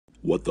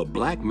what the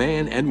black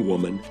man and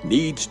woman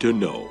needs to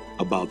know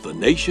about the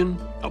nation,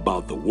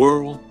 about the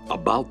world,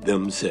 about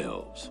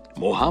themselves.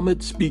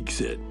 Muhammad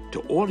Speaks It. To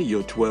order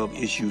your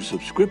 12-issue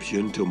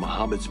subscription to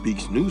Muhammad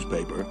Speaks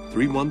newspaper,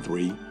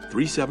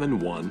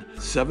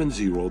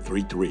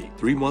 313-371-7033.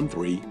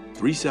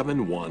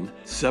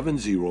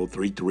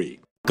 313-371-7033.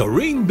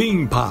 Kareem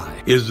Bean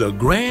Pie is the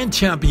grand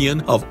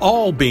champion of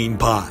all bean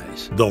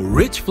pies. The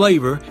rich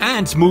flavor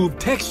and smooth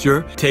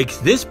texture takes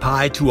this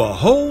pie to a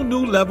whole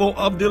new level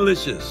of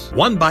delicious.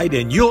 One bite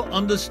and you'll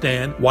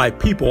understand why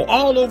people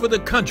all over the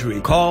country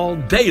call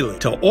daily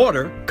to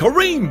order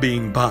Kareem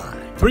Bean Pie.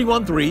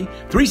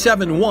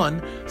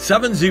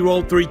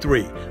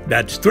 313-371-7033.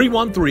 That's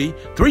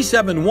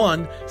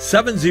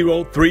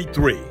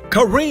 313-371-7033.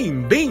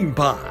 Kareem Bean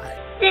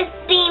Pie. This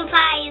bean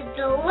pie is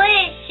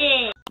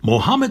delicious.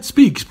 Muhammad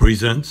Speaks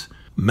presents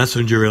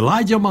Messenger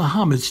Elijah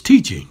Muhammad's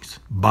Teachings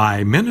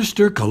by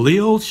Minister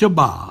Khalil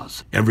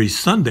Shabazz every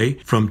Sunday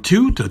from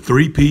 2 to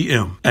 3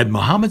 p.m. at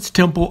Muhammad's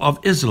Temple of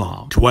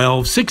Islam,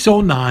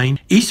 12609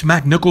 East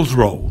McNichols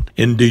Road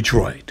in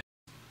Detroit.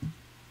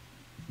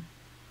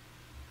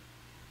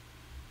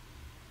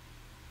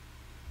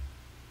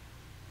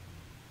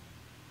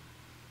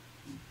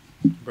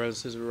 Brothers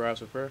and sisters, we rise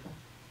for prayer.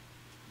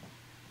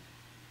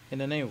 In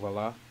the name of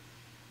Allah,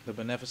 the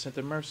Beneficent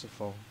and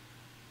Merciful,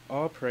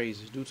 all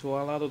praise is due to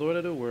Allah, the Lord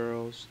of the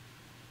worlds,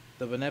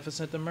 the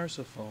Beneficent and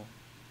Merciful.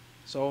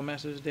 Soul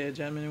Masters, dear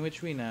gentlemen, in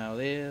which we now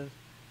live,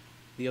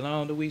 the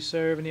alone do we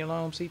serve, and the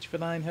alone seek for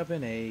thine help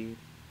and aid.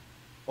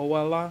 O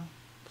Allah,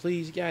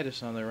 please guide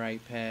us on the right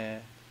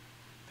path,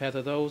 path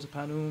of those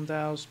upon whom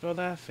thou bestow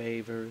thy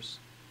favors,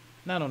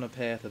 not on the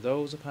path of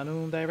those upon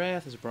whom thy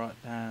wrath is brought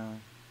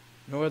down,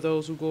 nor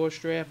those who go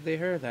astray after they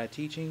heard thy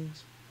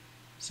teachings.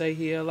 Say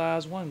he, Allah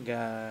is one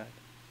God.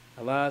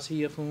 Allah is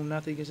he of whom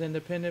nothing is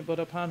independent, but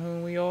upon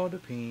whom we all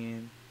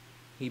depend.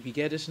 He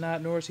begetteth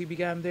not, nor is he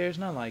begotten, there is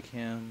none like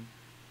him.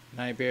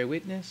 And I bear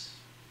witness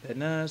that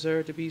none is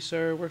earth to be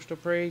served, worship or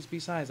praise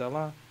besides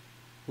Allah,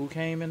 who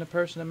came in the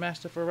person of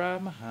Master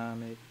Farad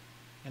Muhammad.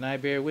 And I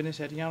bear witness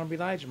that the Honorable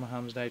Elijah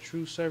Muhammad is thy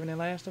true servant and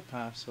last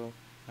apostle.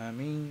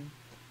 Ameen.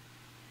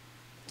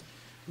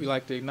 We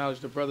like to acknowledge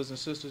the brothers and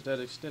sisters that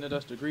extended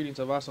us the greetings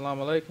of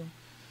Assalamu Alaikum.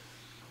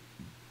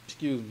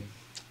 Excuse me.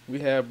 We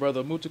have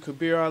Brother Muta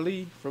Kabir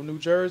Ali from New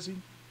Jersey.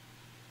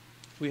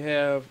 We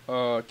have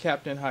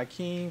Captain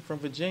Hakeem from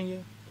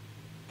Virginia.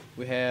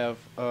 We have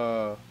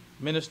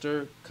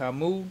Minister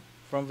Camus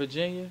from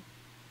Virginia.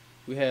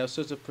 We have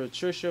Sister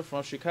Patricia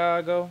from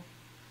Chicago.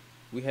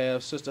 We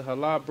have Sister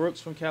Hala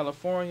Brooks from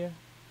California.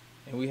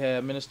 And we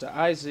have Minister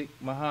Isaac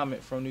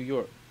Muhammad from New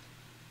York.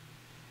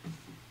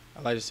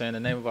 I'd like to say in the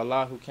name of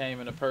Allah, who came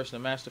in the person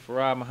of Master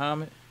Farad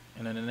Muhammad,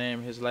 and in the name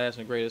of his last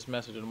and greatest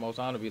messenger, the most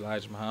honorable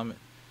Elijah Muhammad,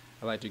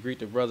 I'd like to greet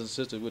the brothers and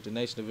sisters with the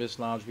Nation of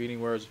Islam's greeting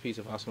words of peace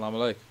of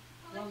Assalamu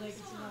Alaikum.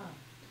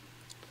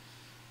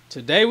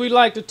 Today we'd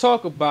like to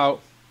talk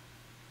about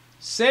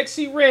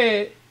Sexy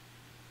Red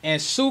and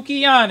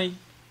Sukihana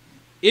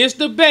is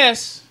the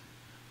best,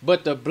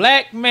 but the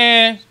black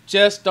man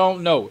just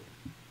don't know it.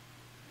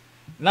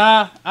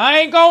 Nah, I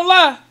ain't gonna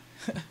lie.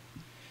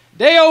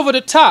 They over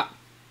the top.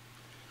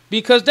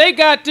 Because they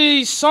got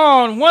these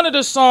songs, one of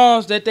the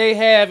songs that they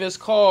have is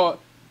called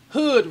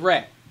Hood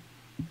Rap.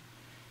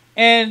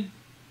 And,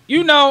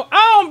 you know,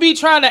 I don't be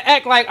trying to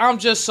act like I'm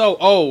just so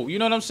old, you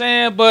know what I'm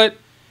saying? But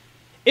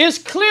it's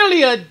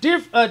clearly a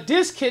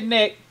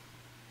disconnect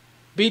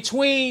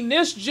between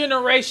this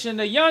generation,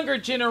 the younger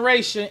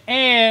generation,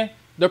 and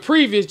the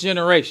previous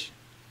generation.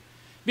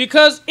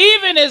 Because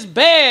even as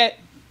bad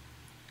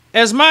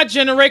as my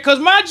generation, because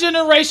my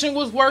generation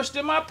was worse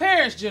than my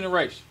parents'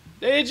 generation.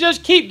 They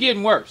just keep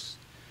getting worse.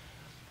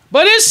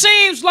 But it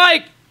seems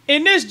like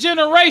in this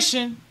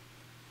generation,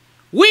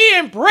 we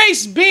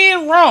embrace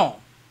being wrong.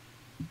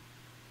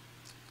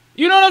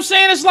 You know what I'm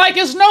saying? It's like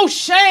it's no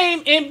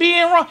shame in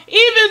being wrong.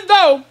 Even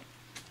though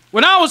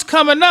when I was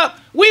coming up,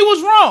 we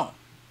was wrong.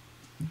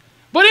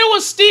 But it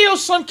was still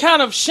some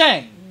kind of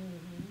shame.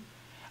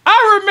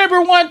 I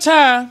remember one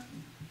time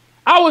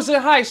I was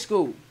in high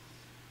school.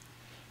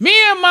 Me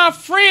and my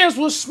friends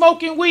was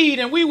smoking weed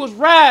and we was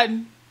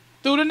riding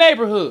through the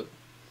neighborhood.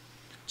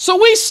 So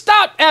we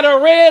stopped at a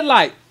red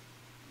light.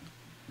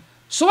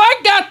 So I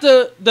got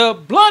the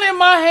blunt in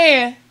my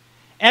hand,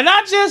 and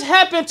I just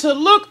happened to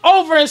look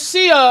over and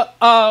see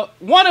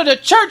one of the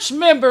church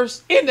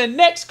members in the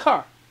next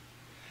car.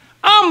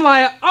 I'm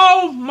like,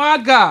 oh my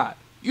God.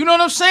 You know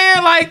what I'm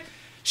saying? Like,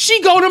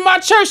 she go to my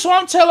church. So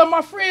I'm telling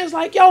my friends,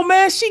 like, yo,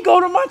 man, she go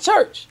to my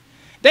church.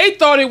 They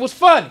thought it was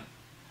funny.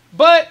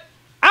 But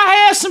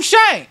I had some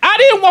shame. I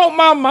didn't want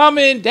my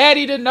mama and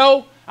daddy to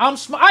know I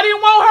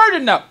didn't want her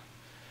to know.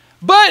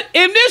 But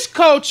in this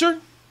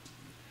culture,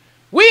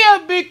 we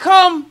have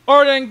become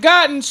or then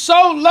gotten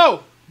so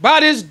low by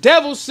this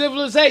devil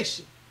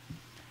civilization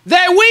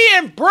that we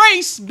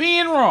embrace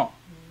being wrong.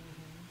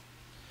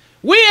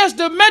 We, as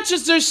the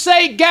messengers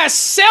say, got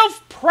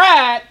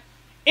self-pride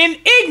in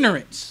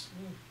ignorance.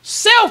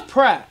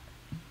 Self-pride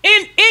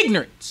in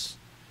ignorance.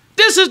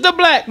 This is the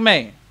black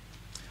man.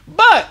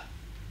 But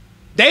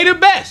They the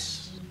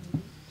best.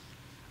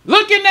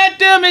 Looking at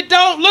them, it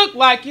don't look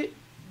like it,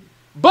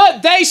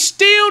 but they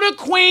still the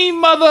queen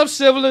mother of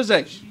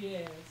civilization.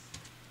 Yes.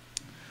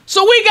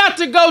 So we got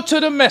to go to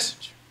the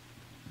messenger,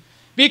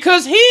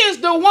 because he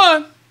is the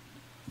one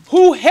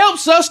who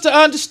helps us to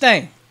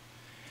understand.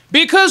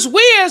 Because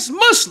we as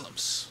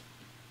Muslims,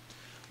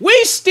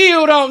 we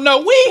still don't know.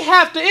 We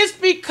have to, it's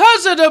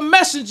because of the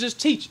messenger's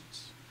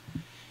teachings.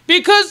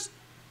 Because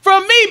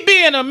from me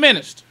being a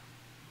minister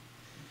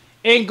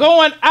and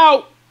going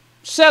out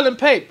selling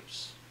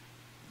papers,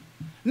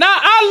 now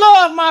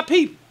I love my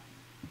people,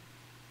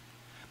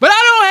 but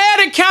I don't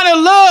have the kind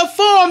of love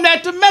for them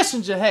that the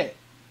messenger had.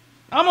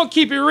 I'm going to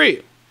keep it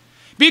real.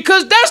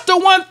 Because that's the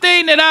one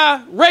thing that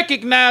I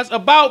recognize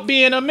about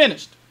being a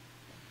minister.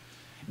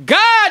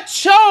 God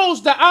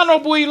chose the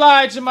Honorable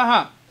Elijah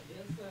Muhammad.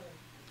 Yes,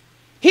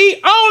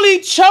 he only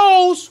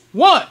chose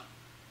one.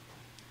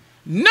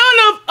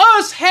 None of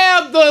us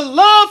have the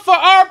love for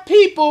our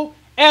people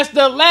as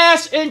the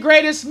last and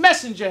greatest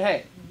messenger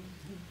had.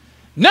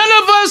 None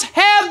of us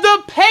have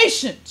the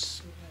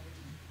patience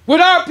with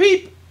our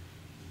people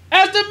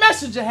as the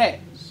messenger has.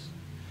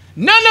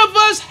 None of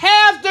us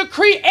have the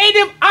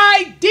creative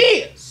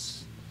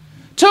ideas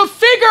to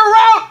figure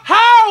out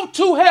how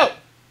to help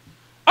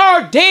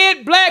our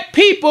dead black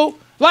people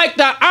like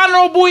the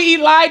Honorable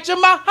Elijah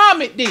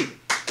Muhammad did.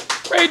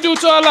 Praise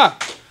to Allah.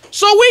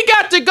 So we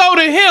got to go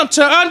to him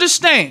to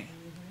understand,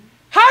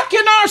 how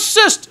can our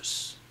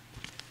sisters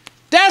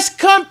that's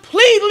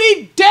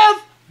completely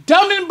deaf,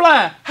 dumb, and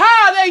blind,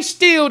 how are they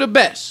still the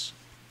best?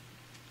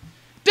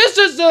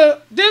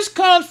 This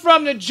comes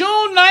from the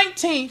June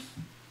 19th,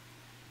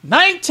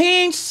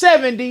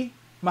 1970,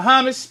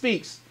 Muhammad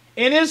speaks,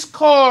 and it's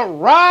called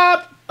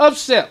Robbed of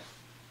Self.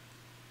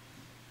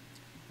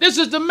 This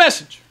is the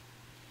messenger.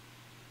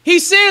 He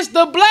says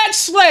the black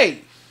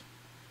slave,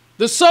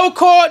 the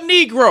so-called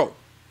Negro,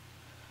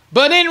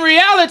 but in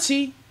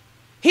reality,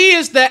 he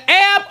is the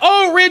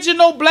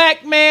aboriginal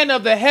black man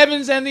of the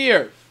heavens and the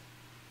earth,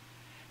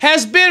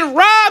 has been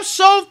robbed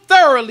so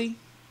thoroughly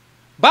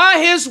by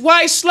his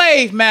white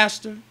slave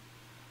master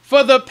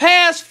for the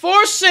past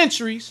 4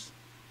 centuries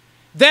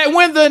that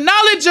when the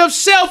knowledge of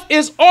self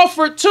is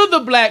offered to the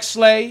black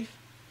slave,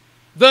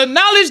 the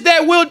knowledge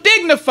that will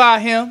dignify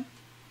him,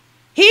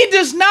 he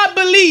does not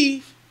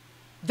believe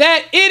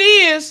that it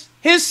is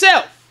his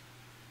self.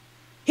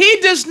 He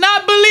does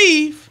not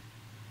believe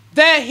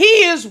that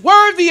he is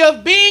worthy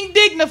of being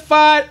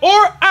dignified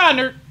or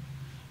honored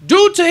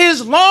due to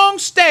his long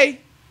stay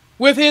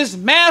with his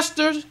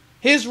masters,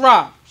 his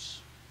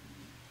robbers.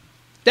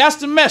 That's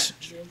the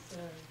message. Yes, sir.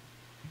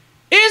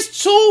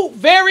 It's 2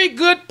 very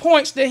good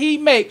points that he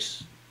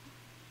makes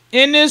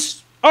in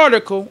this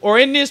article or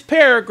in this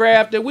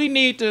paragraph that we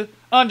need to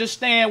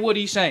understand what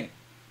he's saying.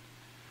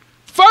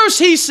 First,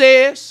 he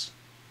says,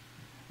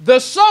 the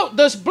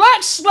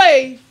black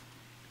slave,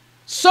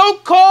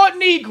 so-called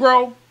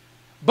Negro,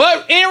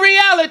 but in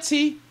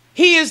reality,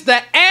 he is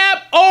the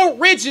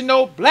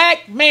aboriginal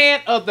black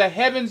man of the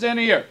heavens and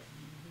the earth.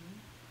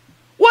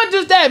 What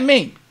does that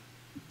mean?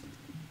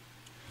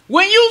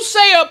 When you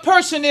say a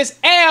person is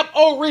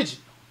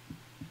aboriginal,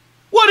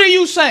 what are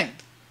you saying?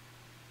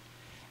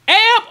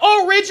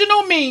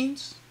 Aboriginal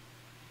means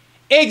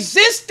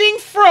existing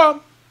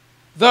from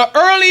the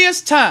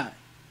earliest time.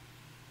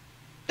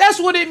 That's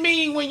what it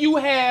means when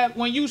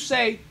you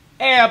say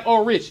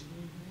aboriginal.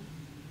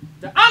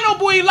 The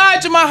Honorable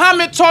Elijah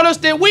Muhammad taught us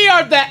that we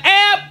are the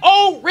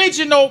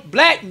aboriginal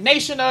black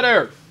nation of the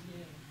earth.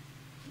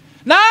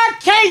 Now, I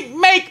can't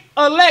make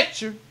a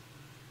lecture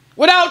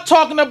without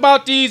talking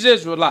about these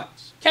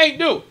Israelites. Can't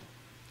do it.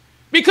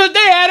 Because they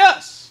had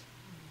us.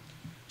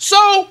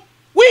 So,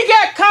 we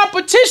got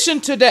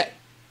competition today.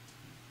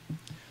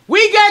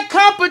 We got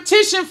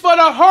competition for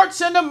the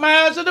hearts and the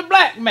minds of the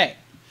black man.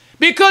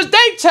 Because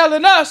they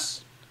telling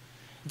us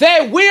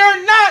that we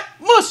are not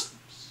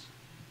Muslims,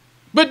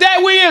 but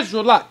that we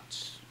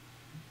Israelites.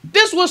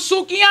 This was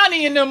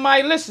Sukihana and them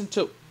might listen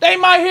to. They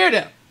might hear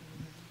them.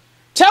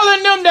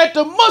 Telling them that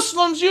the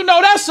Muslims, you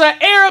know, that's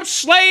an Arab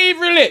slave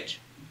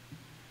religion.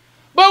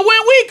 But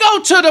when we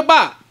go to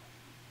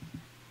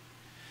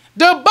the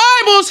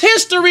Bible's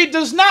history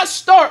does not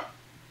start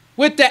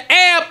with the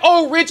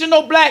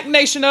aboriginal black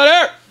nation of the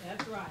earth.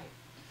 That's right.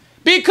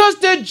 Because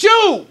the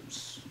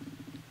Jews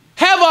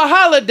have a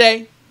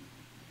holiday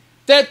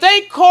that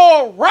they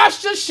call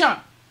Rosh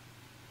Hashanah.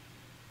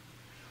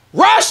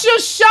 Rosh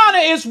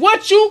Hashanah is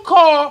what you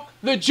call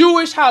the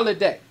Jewish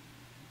holiday.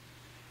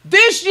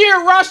 This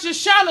year, Rosh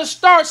Hashanah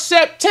starts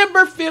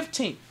September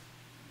 15th.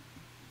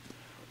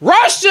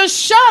 Rosh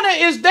Hashanah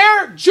is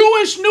their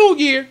Jewish New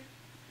Year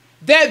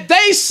that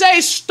they say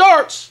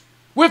starts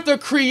with the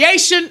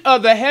creation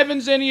of the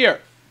heavens and the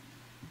earth.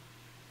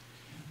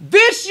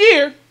 This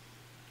year,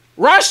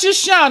 Rosh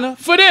Hashanah,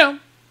 for them,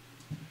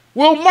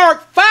 will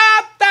mark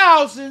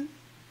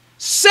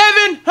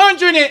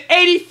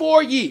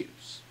 5,784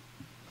 years.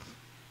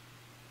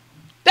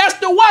 That's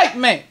the white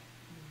man.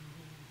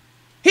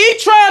 He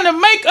trying to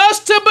make us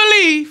to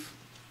believe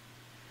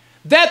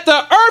that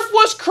the earth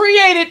was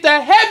created,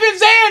 the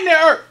heavens and the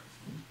earth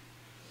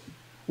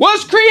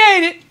was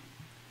created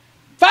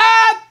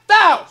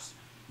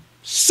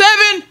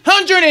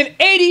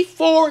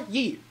 5,784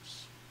 years.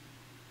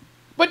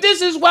 But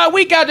this is why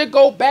we got to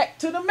go back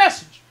to the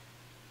messenger.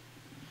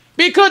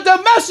 Because the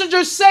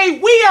messengers say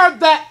we are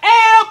the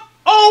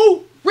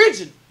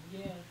original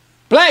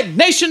black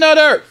nation of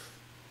the earth.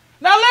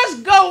 Now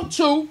let's go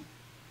to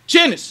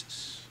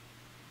Genesis.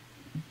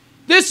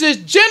 This is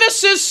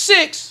Genesis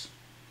 6,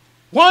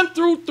 1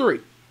 through 3.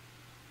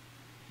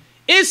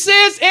 It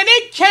says, and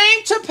it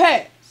came to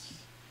pass,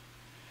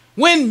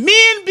 when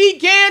men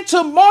began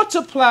to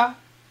multiply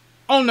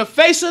on the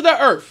face of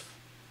the earth,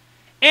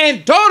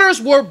 and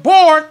daughters were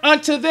born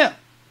unto them,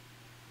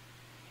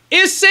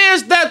 it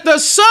says that the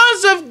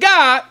sons of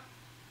God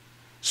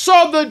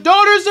saw the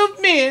daughters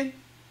of men,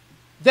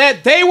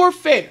 that they were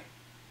fair,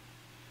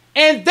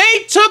 and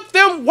they took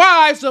them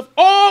wives of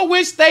all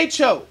which they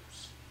chose.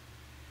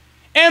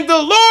 And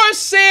the Lord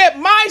said,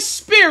 my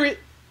spirit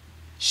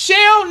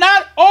shall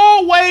not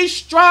always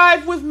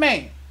strive with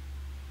man,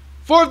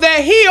 for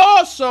that he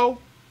also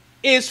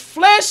is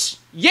flesh,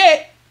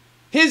 yet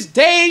his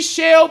days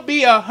shall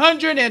be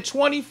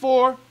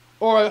 124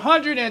 or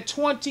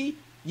 120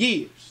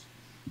 years.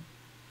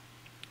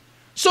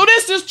 So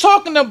this is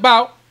talking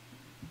about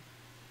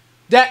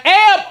the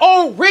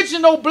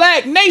original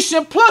black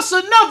nation plus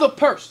another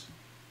person.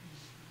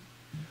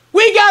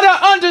 We got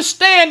to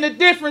understand the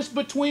difference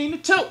between the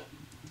two.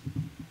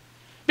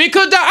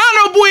 Because the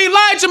Honorable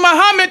Elijah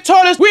Muhammad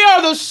taught us we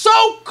are the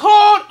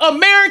so-called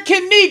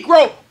American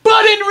Negro,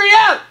 but in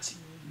reality,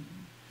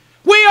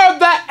 we are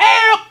the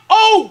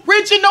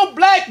original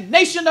black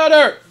nation of the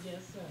earth.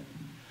 Yes, sir.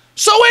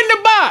 So in the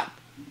Bible,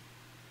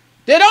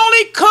 that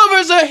only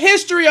covers a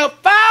history of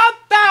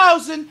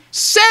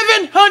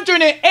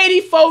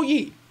 5,784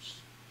 years,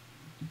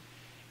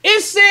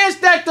 it says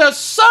that the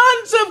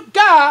sons of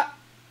God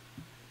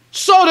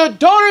saw the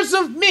daughters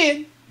of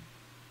men,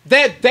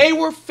 that they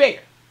were fair.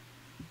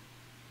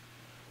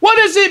 What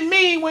does it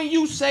mean when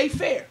you say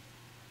fair?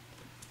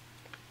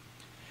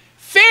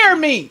 Fair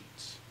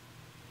means,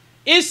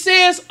 it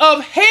says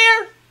of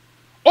hair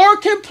or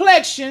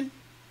complexion,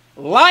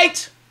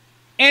 light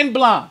and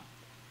blonde.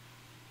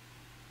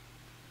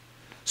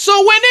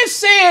 So when it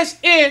says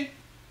in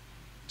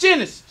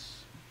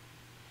Genesis,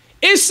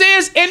 it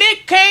says, and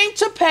it came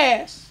to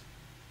pass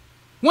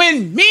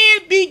when men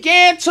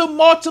began to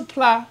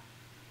multiply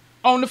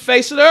on the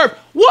face of the earth.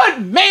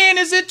 What man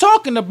is it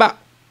talking about?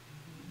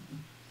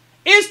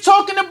 It's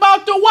talking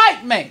about the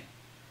white man.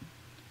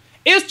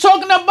 It's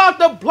talking about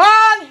the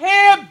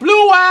blonde-haired,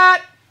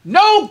 blue-eyed,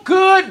 no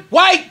good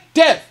white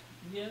devil.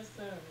 Yes,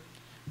 sir.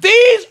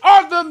 These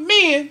are the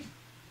men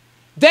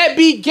that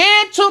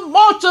began to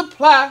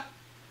multiply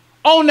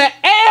on the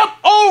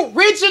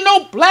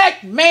original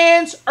black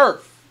man's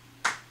earth.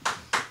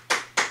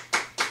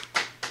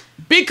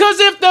 Because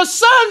if the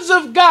sons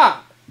of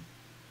God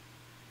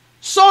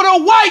saw the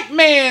white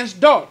man's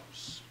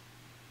daughters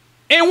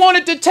and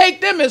wanted to take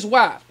them as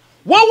wives,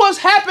 what was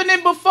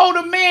happening before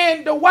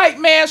the white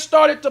man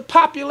started to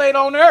populate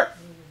on earth?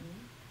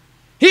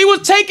 He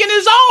was taking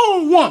his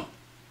own woman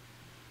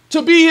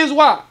to be his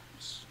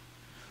wives.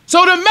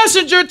 So the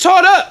messenger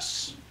taught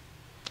us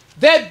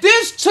that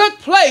this took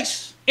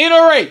place in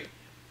Arabia,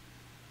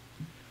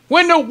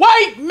 when the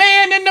white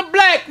man and the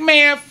black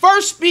man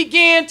first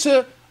began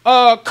to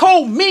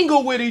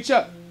co-mingle with each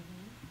other.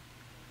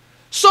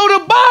 So the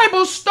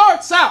Bible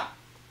starts out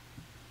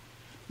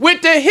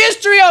with the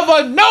history of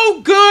a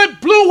no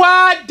good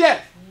blue-eyed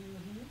devil.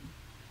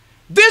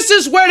 This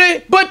is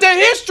where but the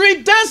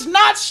history does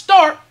not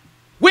start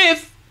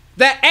with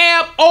the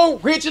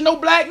original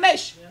black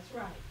nation. That's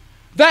right.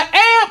 The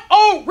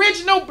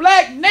original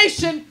black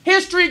nation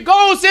history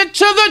goes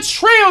into the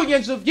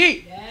trillions of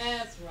years.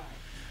 That's right.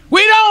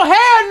 We don't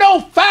have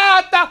no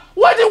 5,000.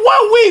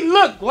 What we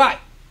look like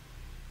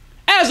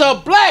as a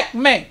black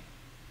man,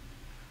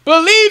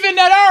 believing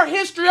that our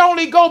history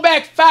only go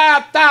back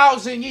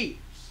 5,000 years.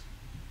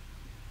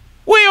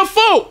 We a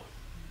fool.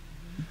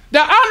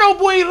 The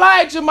Honorable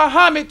Elijah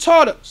Muhammad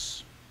taught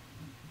us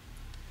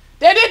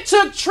that it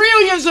took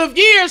trillions of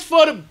years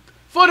for the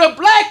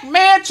black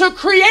man to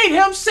create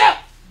himself.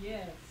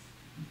 Yes.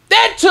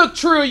 That took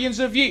trillions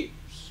of years.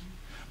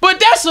 But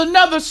that's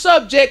another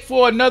subject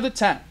for another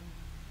time.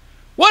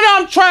 What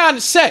I'm trying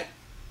to say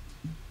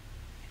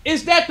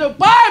is that the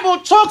Bible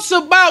talks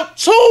about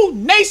two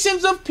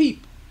nations of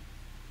people.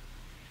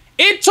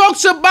 It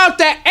talks about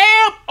the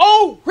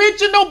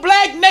original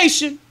black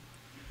nation,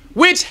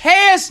 which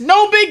has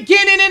no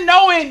beginning and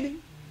no ending.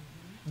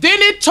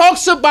 Then it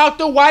talks about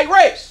the white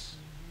race.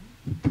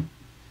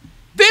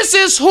 This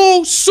is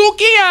who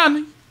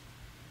Sukihana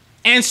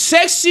and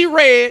Sexy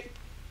Red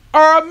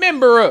are a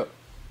member of.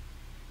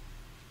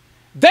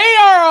 They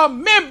are a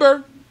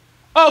member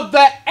of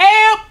the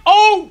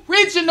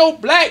original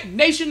black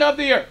nation of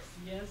the earth.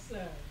 Yes,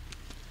 sir.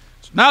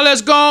 So now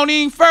let's go on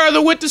even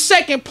further with the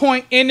second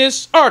point in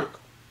this article,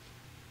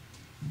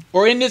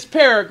 or in this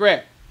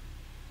paragraph.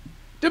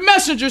 The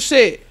messenger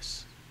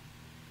says,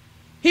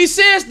 He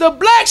says the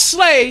black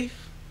slave,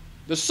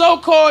 the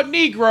so-called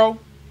Negro,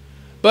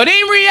 but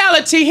in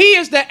reality, he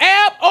is the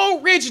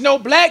aboriginal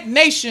black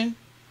nation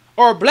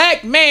or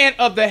black man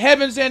of the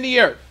heavens and the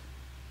earth,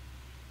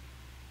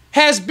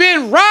 has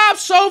been robbed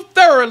so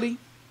thoroughly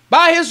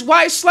by his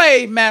white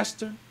slave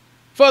master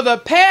for the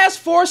past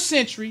 4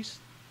 centuries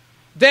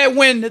that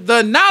when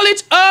the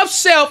knowledge of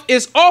self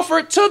is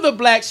offered to the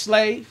black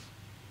slave,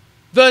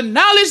 the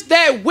knowledge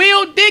that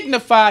will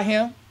dignify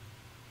him,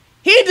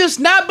 he does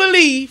not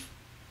believe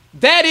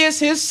that is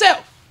his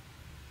self.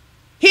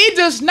 He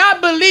does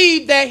not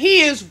believe that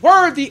he is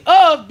worthy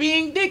of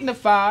being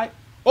dignified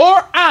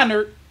or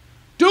honored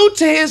due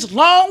to his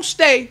long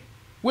stay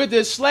with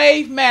his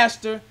slave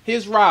master,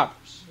 his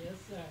robbers. Yes,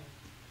 sir.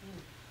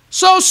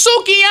 So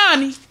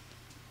Sukihana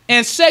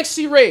and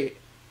Sexy Red,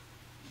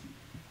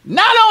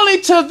 not only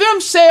to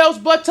themselves,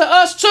 but to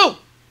us too.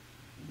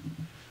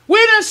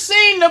 We done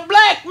seen the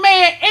black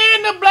man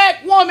and the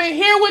black woman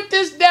here with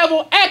this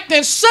devil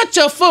acting such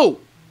a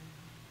fool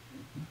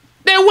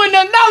that when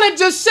the knowledge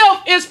of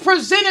self is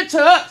presented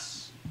to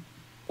us,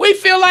 we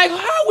feel like,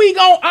 how we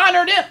gonna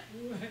honor them?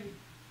 Right.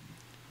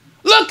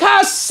 Look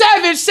how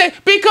savage say,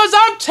 because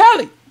I'm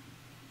telling you,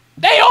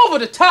 they over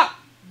the top.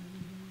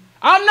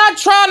 I'm not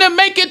trying to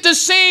make it to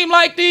seem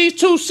like these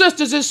two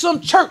sisters is some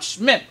church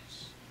members.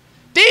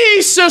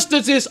 These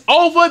sisters is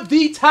over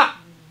the top.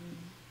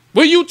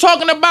 When you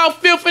talking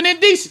about filth and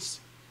indecency.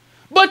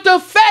 But the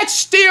fact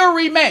still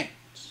remains.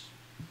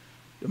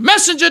 The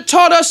messenger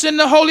taught us in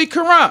the Holy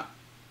Quran.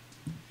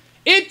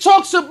 It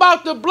talks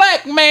about the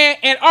black man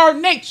and our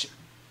nature.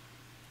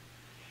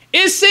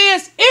 It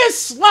says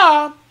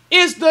Islam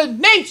is the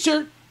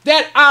nature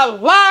that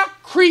Allah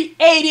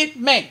created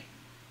man.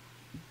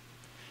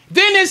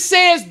 Then it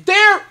says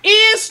there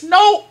is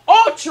no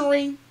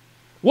altering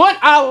what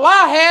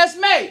Allah has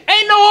made.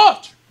 Ain't no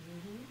altering.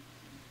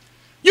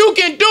 You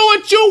can do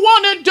what you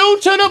want to do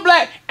to the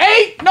black.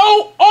 Ain't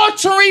no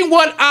altering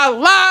what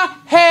Allah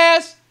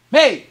has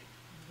made.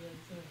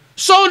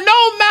 So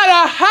no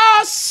matter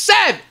how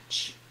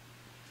savage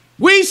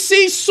we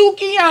see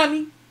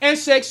Sukihana and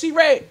Sexy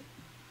Red,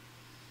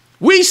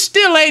 we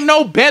still ain't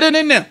no better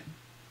than them.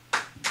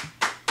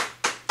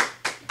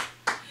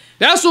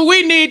 That's what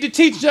we need to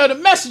teach the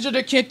messenger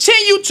to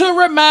continue to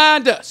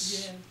remind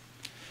us. Yes.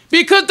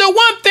 Because the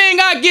one thing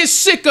I get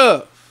sick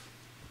of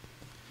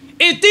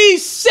is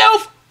these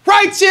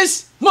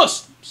self-righteous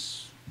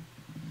Muslims.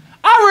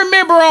 I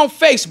remember on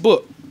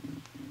Facebook,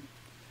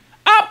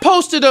 I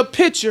posted a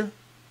picture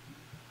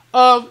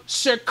of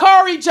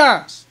Shakari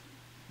Johnson.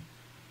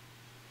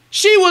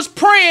 She was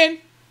praying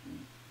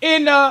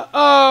in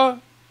her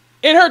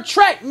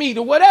track meet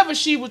or whatever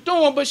she was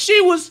doing, but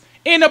she was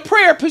in a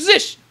prayer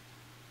position.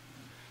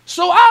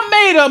 So I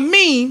made a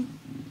meme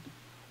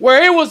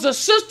where it was a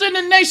sister in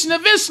the Nation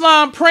of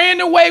Islam praying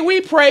the way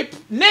we pray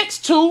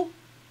next to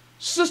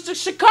Sister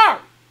Shakari.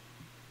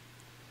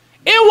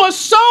 It was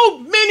so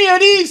many of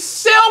these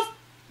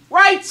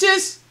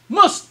self-righteous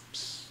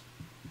Muslims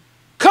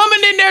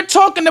coming in there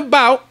talking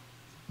about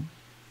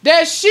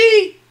that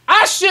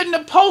I shouldn't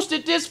have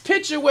posted this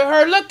picture with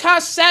her. Look how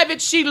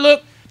savage she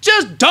looked,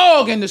 just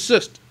dogging the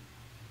sister.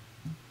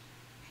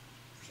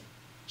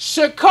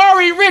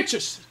 Shakari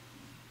Richardson.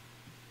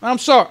 I'm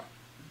sorry.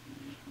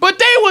 But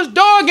they was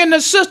dogging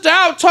the sister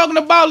out, talking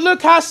about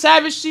look how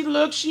savage she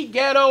looks, she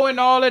ghetto and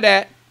all of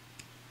that.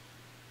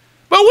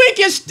 But we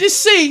can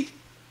see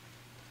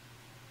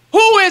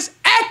who is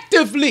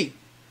actively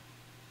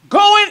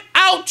going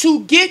out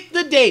to get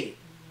the data.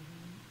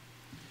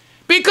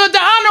 Because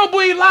the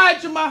Honorable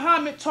Elijah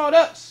Muhammad taught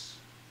us.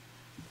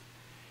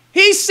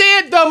 He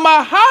said the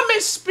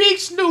Muhammad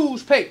Speaks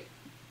newspaper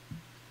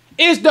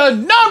is the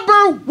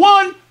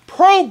 #1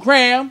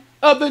 program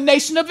of the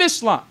Nation of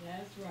Islam.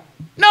 That's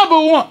right.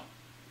 #1.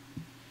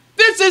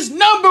 This is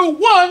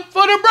 #1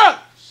 for the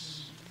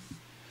brothers.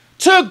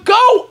 To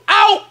go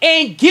out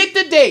and get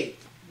the data.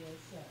 Yes,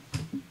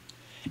 sir.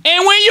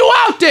 And when you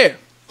out there,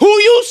 who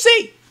you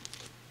see?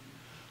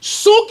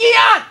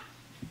 Sukihana,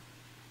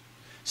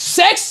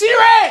 Sexy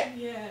Red.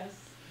 Yes.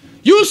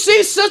 You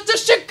see Sister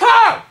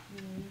Shakari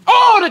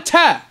all the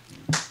time.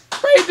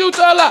 Praise due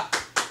to Allah.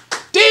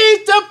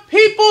 These the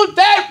people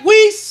that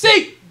we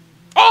see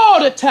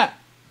all the time.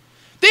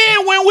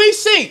 Then when we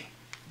see them,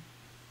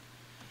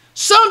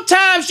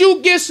 sometimes you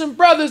get some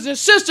brothers and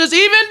sisters,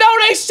 even though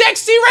they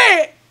Sexy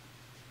Red,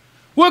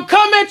 will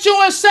come at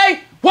you and say,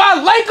 "Wa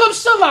alaikum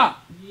salam."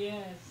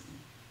 Yes.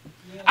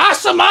 Yes.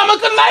 Assalamu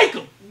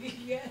alaikum.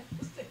 Yes.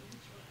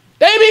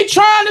 They be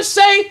trying to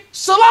say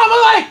salam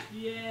alaikum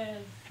Yes.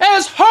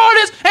 as hard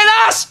as, and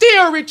I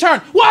still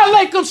return. Wa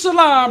alaikum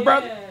salam,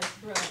 brother. Yes,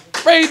 brother.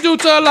 Praise due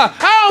to Allah.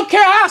 I don't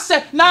care how I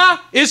say, nah,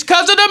 it's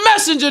because of the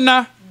messenger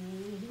now.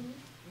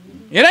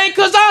 It ain't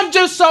because I'm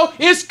just so,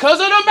 it's because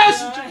of the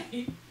messenger.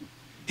 Right.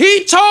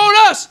 He told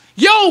us,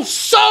 your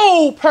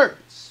sole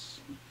purpose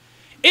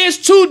is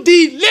to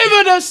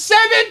deliver the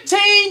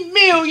 17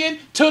 million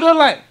to the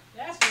land.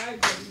 That's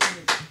right, brother.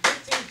 Good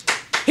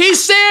teacher. He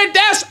said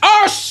that's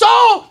our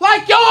soul,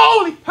 like your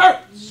only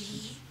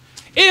purpose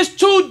is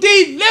to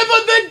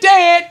deliver the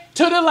dead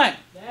to the land.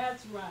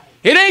 That's right.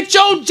 It ain't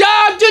your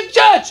job to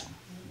judge.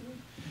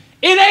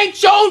 It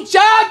ain't your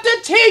job to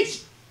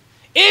teach.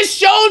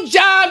 It's your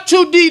job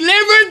to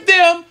deliver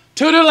them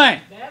to the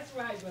land. That's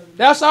right, brother.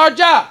 That's our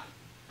job.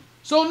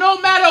 So no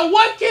matter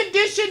what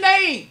condition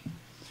they in,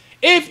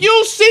 if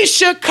you see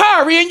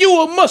Shakari and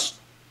you a Muslim,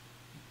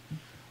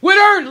 with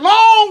her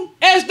long,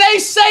 as they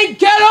say,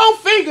 ghetto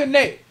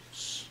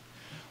fingernails,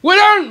 with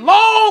her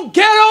long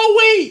ghetto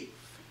weave,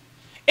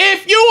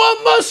 if you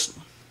a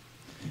Muslim,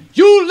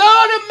 you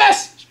love the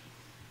message,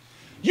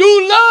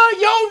 you love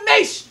your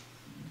nation,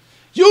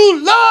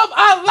 you love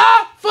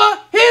Allah for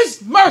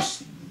his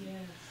mercy, Yes.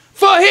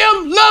 for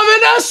him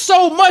loving us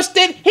so much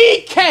that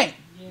he came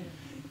Yes.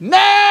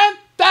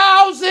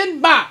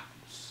 9,000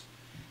 miles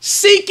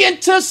seeking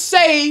to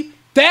save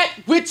that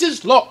which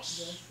is lost.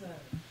 Yes, sir.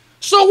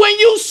 So when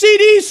you see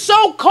these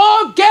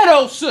so-called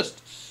ghetto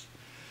sisters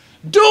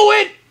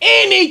doing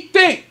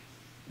anything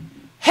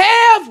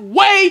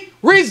halfway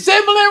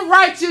resembling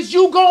righteous,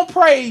 you gonna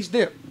praise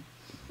them.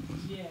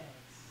 Yes.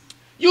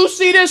 You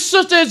see this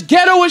sister as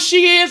ghetto as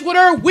she is with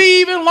her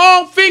weaving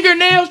long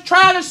fingernails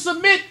trying to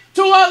submit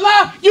to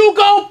Allah, you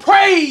gonna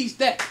praise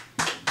that.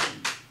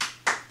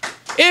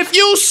 If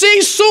you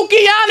see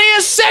Sukihana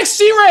and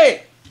Sexy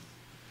Red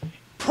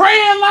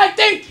praying like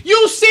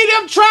you see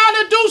them trying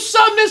to do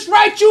something that's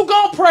right, you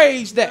gonna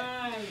praise that.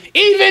 Right.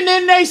 Even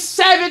in their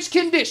savage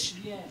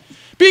condition. Yes.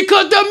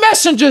 Because the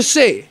messenger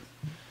said,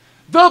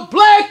 the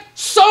black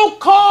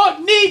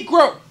so-called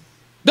Negro,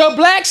 the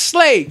black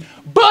slave,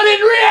 but in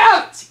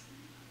reality,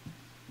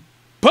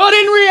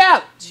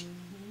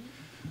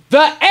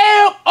 the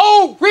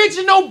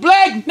original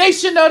black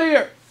nation of the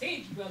earth.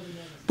 Teach, brother.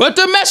 Minister. But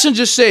the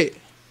messenger said,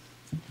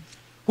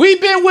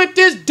 we've been with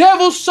this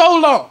devil so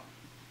long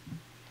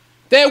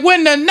that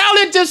when the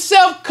knowledge of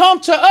self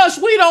comes to us,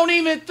 we don't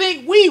even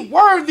think we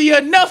worthy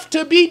enough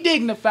to be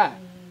dignified.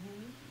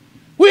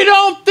 We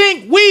don't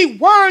think we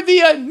worthy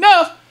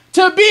enough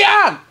to be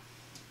honored.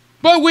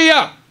 But we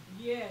are.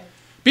 Yes.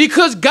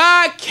 Because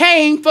God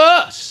came for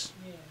us.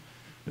 Yes.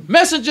 The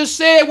messenger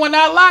said when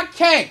Allah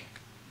came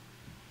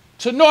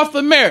to North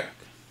America,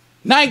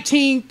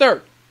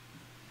 1930,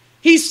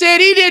 he said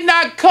he did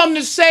not come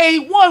to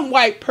save one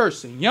white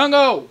person, young or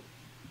old.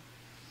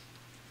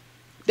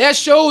 That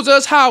shows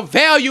us how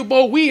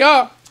valuable we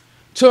are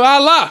to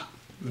Allah,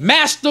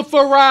 Master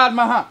Farad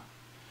Muhammad.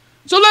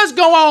 So let's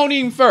go on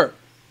even further.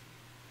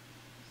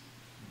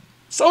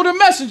 So the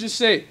messenger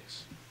says,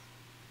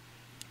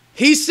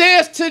 he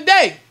says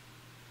today,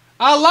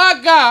 Allah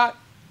God,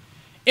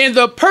 in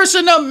the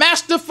person of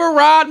Master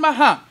Farad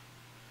Muhammad,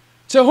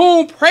 to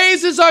whom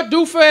praises are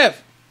due forever,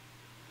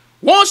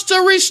 wants to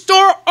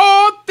restore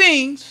all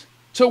things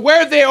to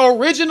where they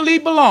originally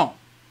belong.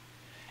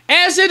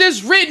 As it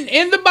is written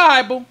in the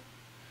Bible,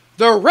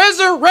 the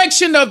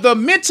resurrection of the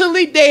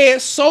mentally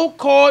dead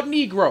so-called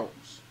Negroes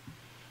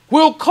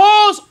will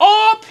cause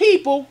all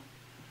people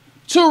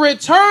to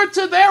return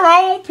to their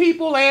own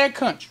people and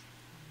country.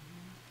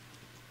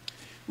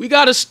 We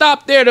got to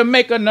stop there to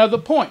make another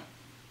point.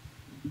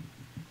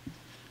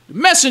 The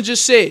messenger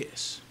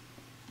says,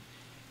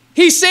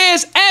 he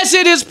says, as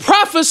it is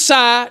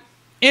prophesied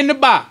in the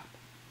Bible.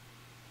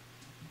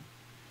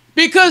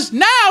 Because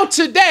now,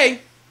 today,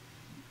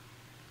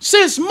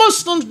 since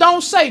Muslims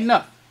don't say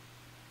nothing,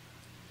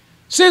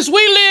 since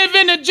we live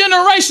in the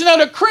generation of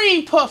the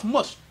cream puff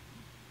Muslim,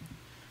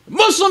 the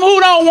Muslim who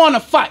don't want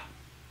to fight,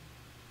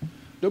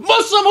 the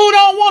Muslim who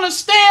don't want to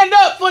stand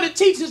up for the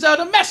teachings of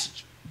the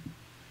messenger,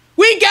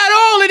 we got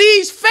all of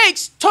these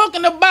fakes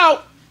talking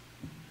about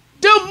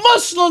the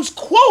Muslims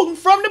quoting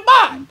from the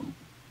Bible.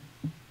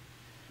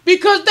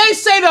 Because they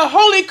say the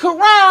Holy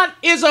Quran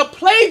is a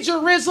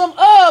plagiarism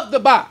of the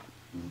Bible.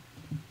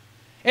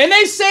 And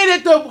they say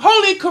that the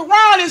Holy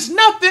Quran is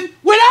nothing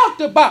without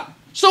the Bible.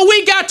 So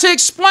we got to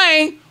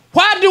explain,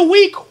 why do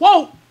we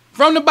quote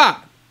from the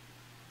Bible?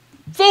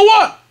 For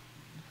what?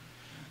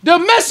 The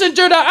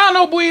messenger, the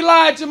Honorable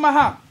Elijah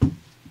Muhammad,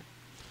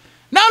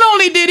 not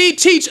only did he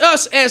teach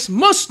us as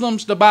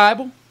Muslims the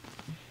Bible,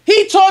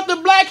 he taught the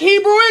black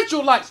Hebrew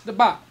Israelites the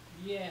Bible.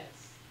 Yes.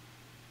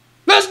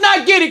 Let's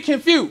not get it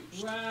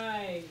confused.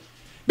 Right.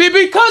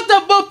 Because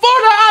before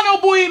the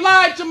Honorable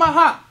Elijah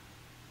Muhammad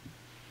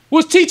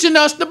was teaching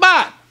us the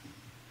Bible,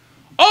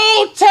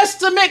 Old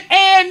Testament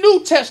and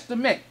New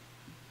Testament,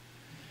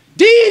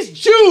 these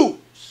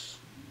Jews,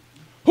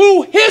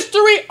 who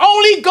history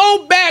only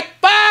go back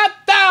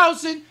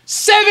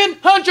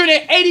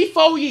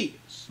 5,784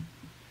 years,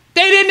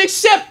 they didn't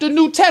accept the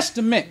New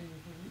Testament.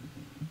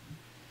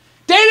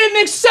 They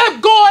didn't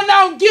accept going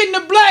out and getting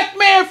the black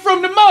man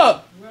from the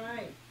mud.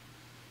 Right.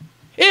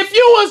 If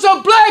you was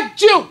a black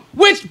Jew,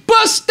 which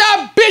bust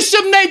out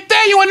Bishop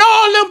Nathaniel and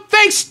all them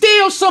fakes,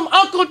 still some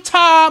Uncle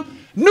Tom,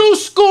 new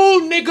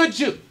school nigga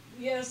Jew.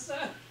 Yes,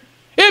 sir.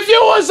 If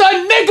you was a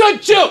nigga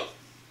Jew,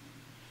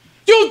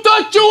 you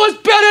thought you was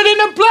better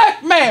than a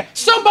black man,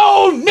 some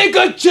old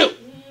nigga Jew.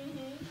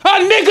 A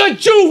nigga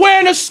Jew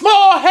wearing a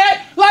small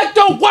hat like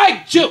the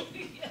white Jew.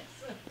 Yes,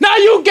 sir. Now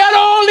you got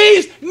all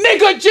these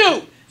nigga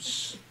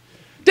Jews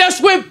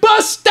That's when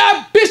Bus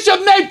Stop Bishop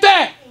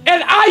Nathan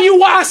and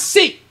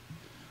IUIC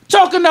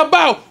talking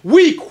about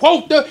we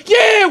quote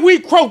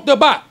the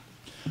Bible.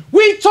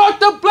 We taught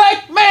the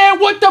black man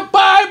what the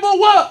Bible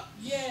was.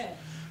 Yes.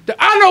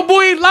 The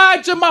Honorable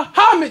Elijah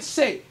Muhammad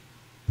said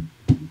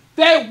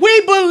that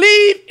we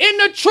believe in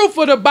the truth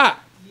of the Bible.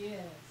 Yes.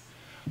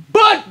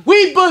 But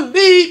we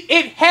believe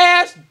it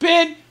has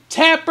been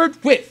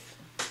tampered with.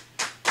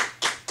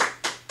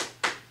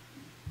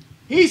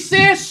 He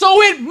said,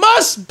 so it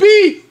must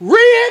be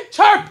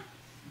reinterpreted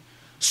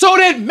so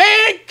that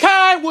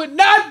mankind would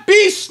not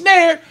be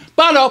snared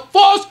by the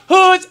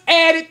falsehoods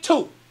added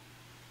to it.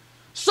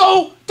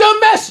 So the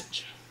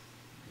messenger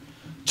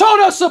told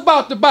us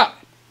about the Bible.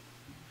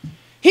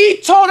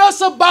 He told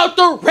us about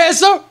the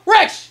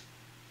resurrection.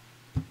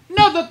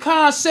 Another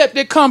concept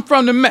that come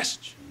from the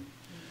message.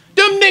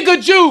 Them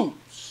nigga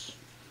Jews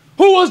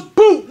who was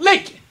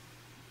bootlicking,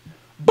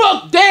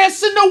 buck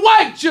dancing the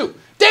white Jew.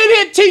 They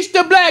didn't teach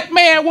the black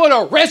man what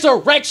a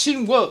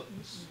resurrection was.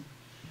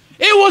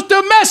 It was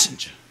the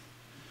messenger,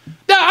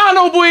 the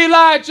Honorable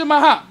Elijah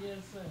Muhammad. Yes,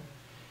 sir.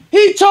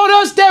 He told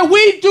us that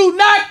we do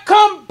not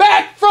come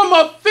back from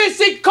a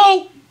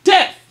physical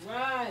death.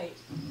 Right.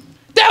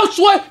 That's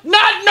what,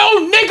 not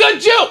no nigga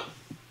Jew.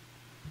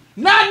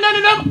 Not none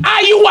of them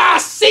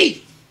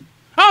IUIC.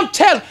 I'm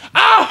telling,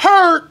 I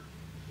heard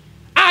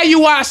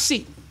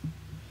IUIC.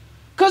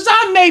 Because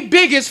I'm their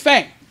biggest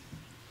fan.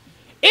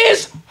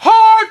 It's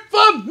hard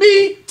for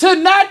me to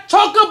not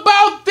talk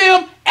about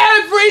them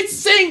every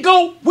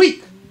single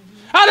week.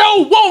 I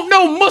don't want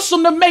no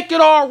Muslim to make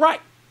it all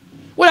right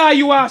with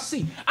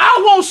IUIC.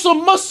 I want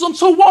some Muslims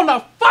who want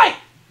to fight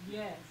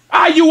Yes.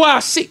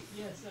 IUIC.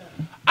 Yes, sir.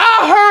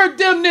 I heard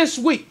them this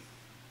week.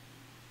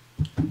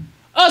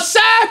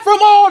 Aside from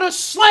all the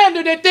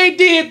slander that they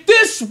did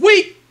this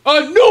week,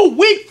 a new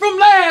week from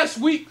last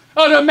week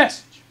of the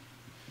message,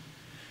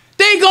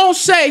 they gonna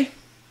say,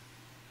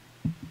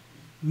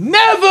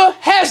 never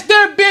has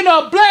there been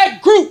a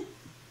black group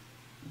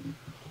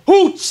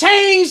who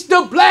changed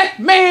the black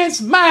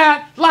man's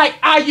mind like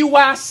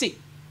IUIC.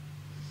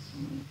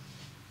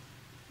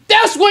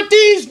 That's what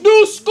these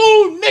new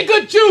school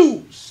nigga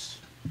Jews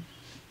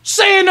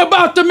saying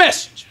about the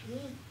message.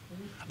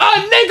 A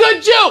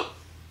nigga Jew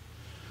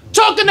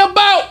talking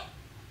about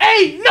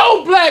ain't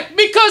no black,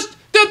 because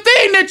the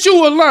thing that you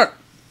will learn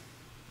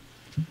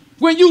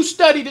when you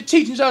study the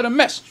teachings of the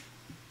message,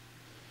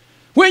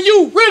 when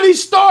you really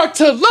start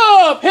to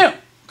love him,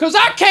 because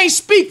I can't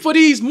speak for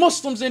these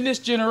Muslims in this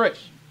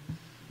generation.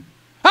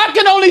 I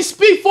can only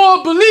speak for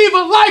a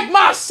believer like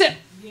myself.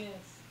 Yes.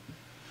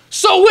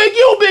 So when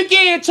you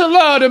begin to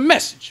love the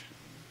messenger,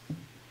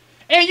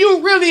 and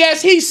you really,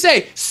 as he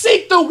say,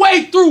 seek the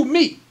way through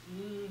me,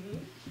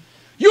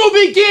 you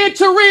begin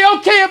to read,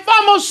 okay, if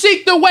I'm going to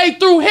seek the way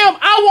through him,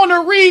 I want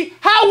to read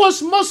how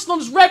was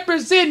Muslims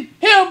represent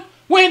him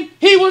when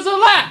he was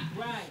alive.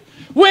 Right.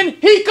 When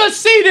he could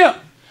see them.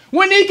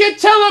 When he could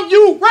tell them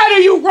you right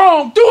or you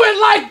wrong. Do it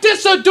like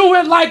this or do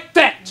it like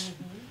that.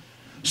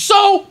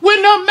 So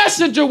when the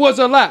messenger was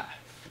alive,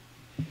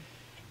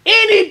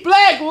 any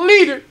black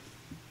leader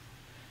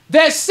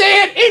that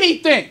said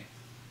anything,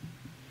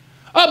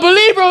 a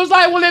believer was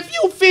like, well, if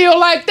you feel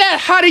like that,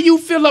 how do you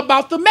feel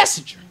about the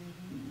messenger?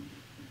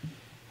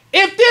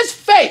 If this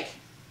fake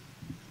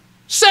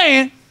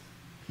saying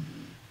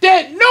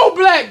that no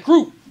black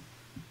group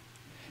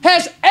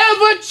has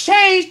ever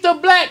changed the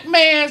black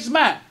man's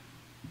mind,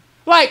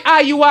 like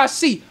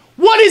IUIC,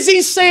 what is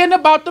he saying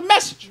about the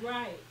messenger?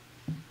 Right.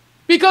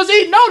 Because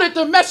he know that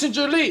the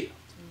messenger lived.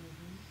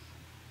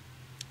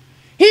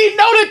 He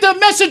know that the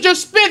messenger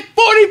spent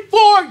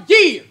 44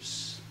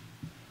 years,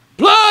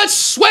 blood,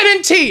 sweat,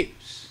 and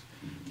tears,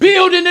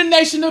 building the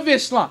nation of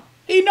Islam.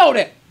 He know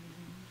that.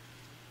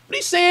 But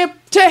he's saying,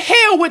 to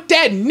hell with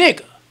that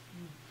nigga.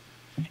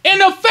 In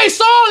the face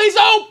of all these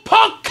old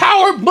punk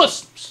coward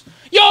Muslims.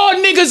 Y'all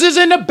niggas is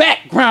in the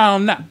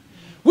background now.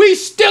 We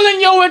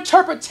stealing your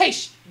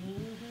interpretation.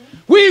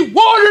 We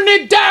watering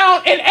it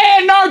down and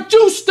adding our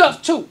Jew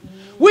stuff to it.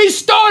 We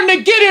starting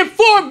to get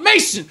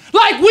information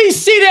like we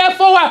see that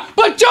for a while.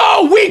 But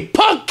y'all weak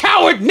punk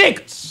coward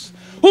niggas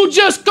who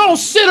just gonna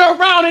sit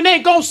around and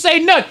ain't gonna say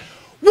nothing.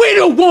 We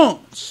the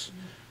ones.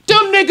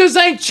 Them niggas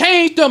ain't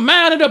changed the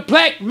mind of the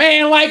black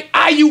man like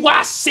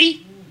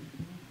IUIC.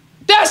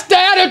 That's the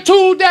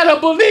attitude that a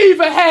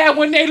believer had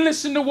when they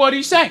listen to what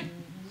he's saying.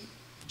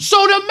 So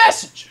the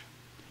messenger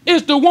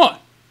is the one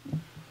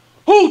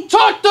who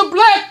taught the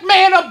black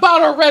man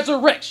about a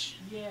resurrection.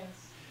 Yes.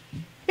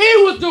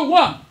 He was the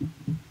one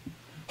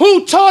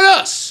who taught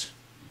us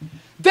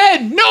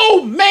that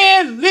no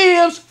man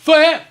lives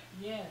forever.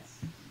 Yes.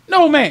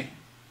 No man.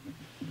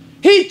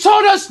 He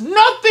taught us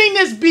nothing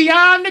is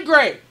beyond the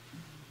grave.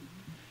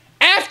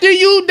 After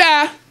you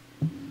die,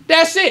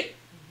 that's it.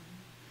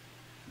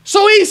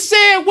 So he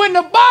said when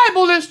the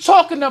Bible is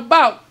talking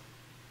about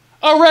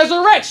a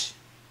resurrection,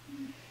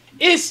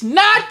 it's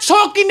not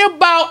talking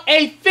about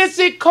a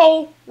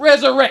physical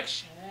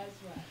resurrection. That's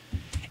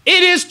right.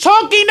 It is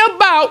talking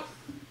about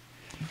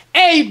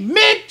a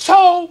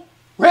mental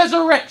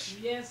resurrection.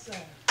 Yes, sir.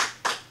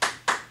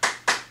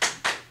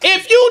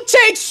 If you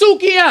take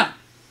Sukihana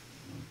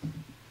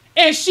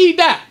and she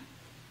died,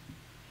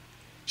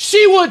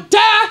 she will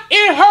die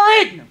in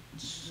her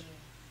ignorance.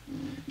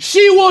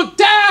 She will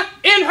die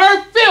in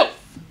her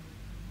filth.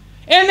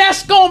 And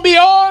that's going to be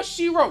all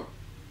she wrote.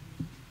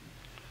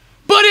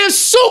 But if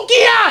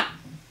Sukihana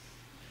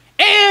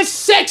and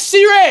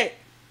Sexy Red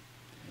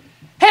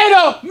had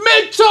a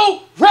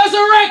mental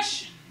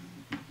resurrection,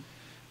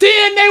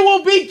 then they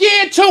will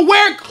begin to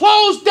wear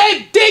clothes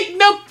that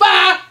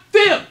dignify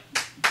them.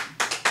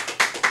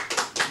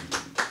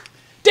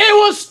 They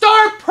will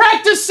start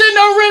practicing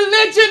a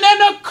religion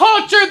and a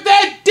culture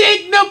that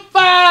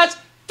dignifies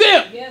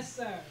them. Yes,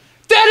 sir.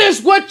 That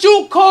is what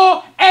you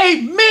call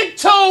a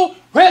mental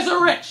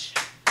resurrection.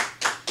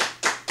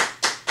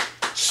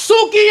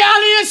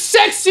 Sukihana and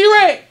Sexy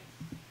Red,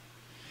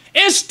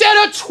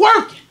 instead of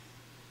twerking,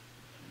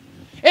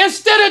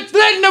 instead of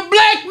letting the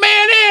black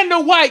man and the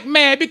white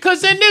man,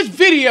 because in this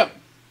video,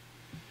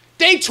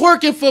 they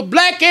twerking for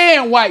black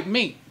and white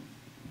men.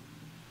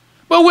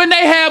 But when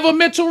they have a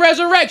mental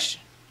resurrection,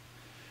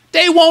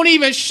 they won't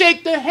even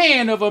shake the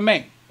hand of a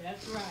man.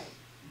 That's right.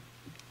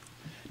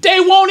 They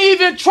won't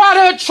even try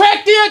to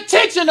attract the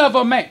attention of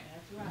a man.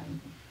 That's right.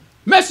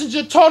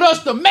 Messenger told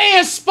us the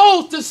man's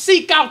supposed to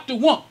seek out the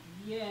woman.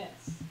 Yes.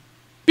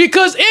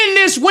 Because in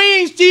this, we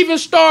ain't even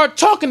start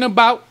talking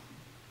about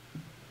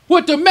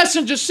what the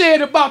messenger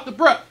said about the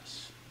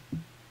brothers.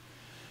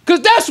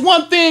 Because that's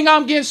one thing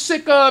I'm getting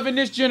sick of in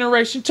this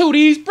generation too,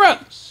 these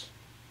brothers.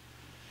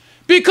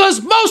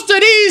 Because most of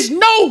these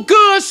no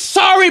good,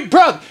 sorry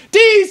brothers,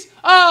 these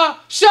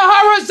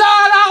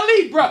Shahrazad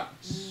Ali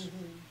brothers,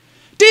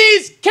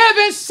 these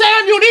Kevin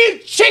Samuel,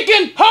 these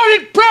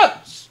chicken-hearted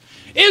brothers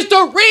is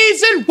the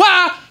reason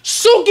why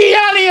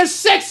Sukihana and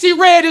Sexy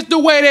Red is the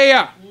way they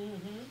are.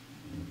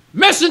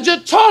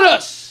 Messenger taught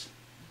us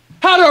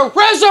how to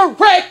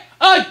resurrect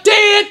a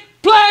dead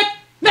black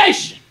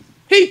nation.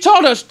 He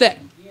taught us that.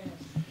 Yes.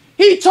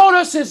 He taught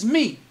us his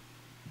meaning.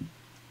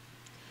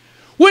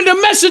 When the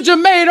messenger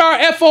made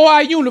our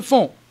FOI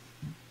uniform,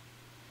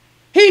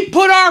 he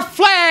put our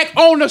flag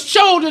on the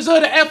shoulders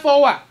of the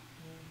FOI.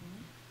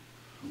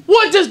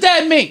 What does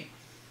that mean?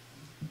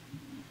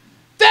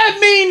 That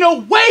means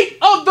the weight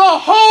of the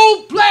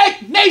whole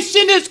black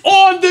nation is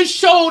on the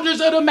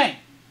shoulders of the man.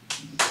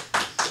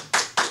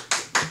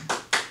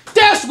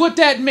 That's what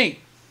that means.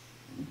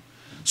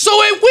 So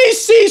if we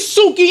see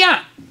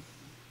Sukihana,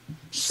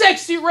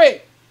 Sexy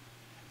Red,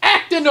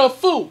 acting a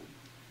fool,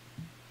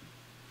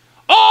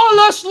 all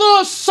us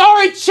little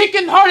sorry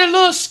chicken-hearted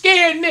little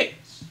scared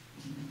niggas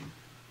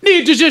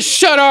need to just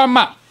shut our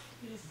mouth.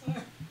 Yes,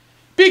 sir.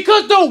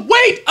 Because the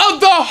weight of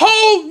the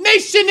whole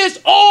nation is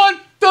on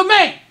the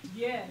man.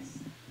 Yes.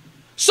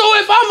 So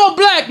if I'm a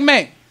black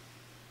man,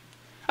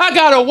 I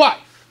got a wife.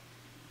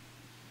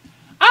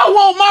 I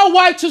want my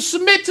wife to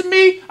submit to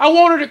me. I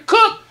want her to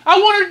cook. I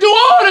want her to do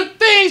all the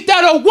things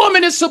that a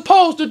woman is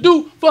supposed to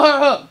do for her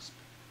husband.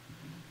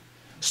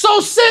 So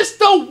since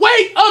the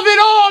weight of it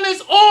all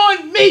is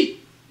on me,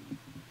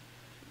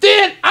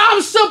 then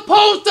I'm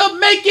supposed to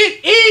make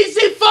it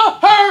easy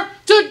for her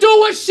to do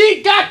what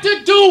she got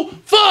to do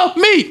for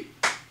me.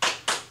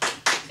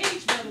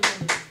 Teach, Brother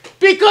Willie.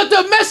 Because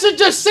the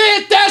messenger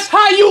said that's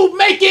how you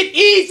make it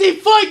easy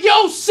for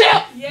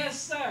yourself.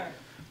 Yes, sir.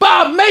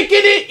 By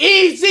making it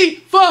easy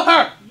for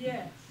her.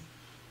 Yes.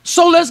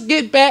 So let's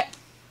get back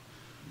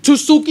to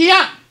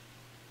Sukihana.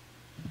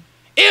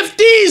 If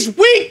these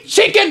weak,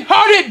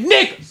 chicken-hearted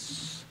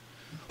niggas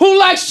who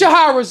like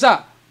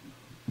Shahrazad,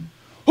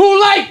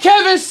 who like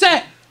Kevin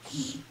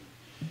Samuels,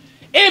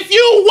 if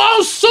you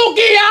want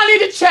Sukihana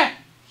to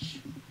change,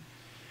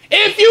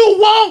 if you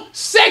want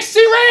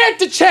Sexy Red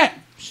to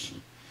change,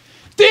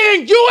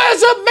 then you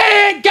as a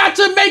man got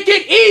to make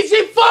it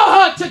easy for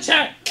her to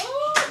change.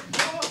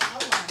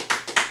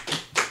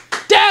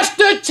 That's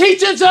the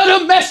teachings of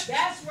the message.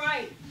 That's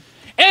right.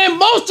 And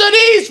most of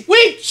these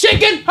weak,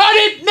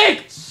 chicken-hearted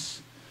niggas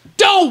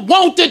don't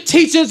want the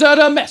teachings of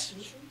the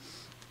message.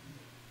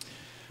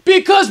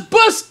 Because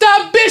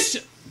Busta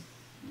Bishop,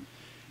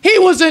 he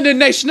was in the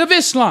Nation of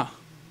Islam.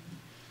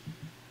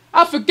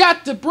 I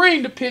forgot to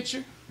bring the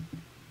picture,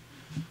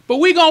 but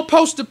we're going to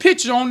post the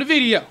picture on the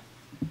video.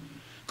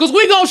 Because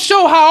we're going to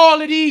show how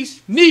all of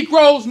these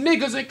Negroes,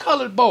 niggas, and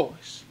colored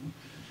boys,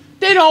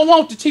 they don't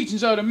want the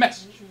teachings of the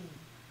message.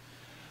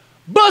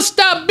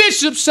 Busta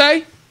Bishop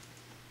say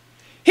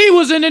he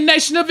was in the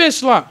Nation of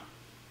Islam.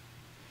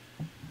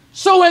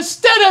 So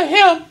instead of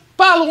him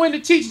following the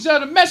teachings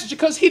of the messenger,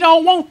 because he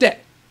don't want that,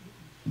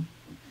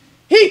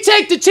 he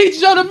take the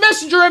teachings of the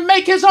messenger and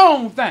make his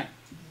own thing.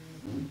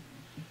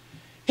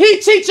 He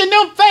teaching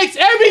them fakes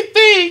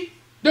everything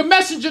the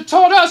messenger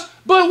taught us,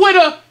 but with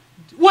a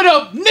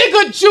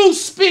nigga Jew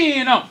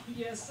spin on.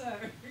 Yes, sir.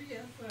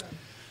 Yes, sir.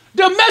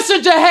 The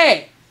messenger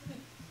had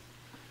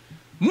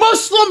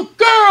Muslim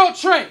girl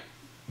trait.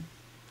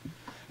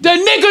 The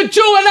nigga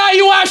Jew and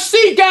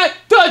IUIC got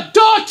the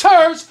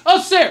daughters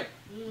of Sarah.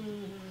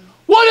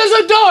 What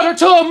is a daughter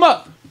to a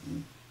mother?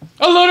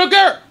 A little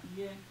girl.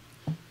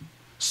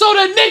 So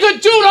the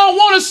nigga Jew don't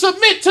want to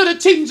submit to the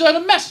teachings of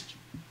the messenger.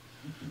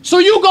 So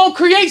you gonna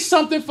create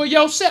something for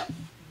yourself.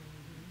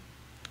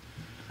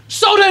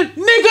 So the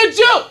nigga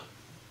Jew,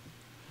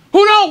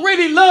 who don't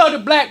really love the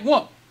black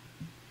woman,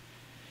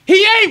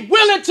 he ain't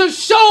willing to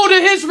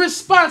shoulder his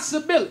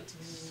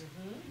responsibilities.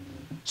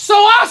 So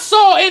I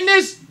saw in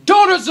this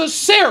Daughters of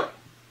Sarah,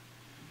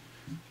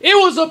 it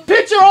was a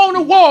picture on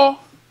the wall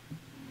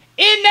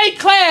in their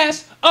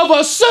class of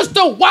a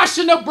sister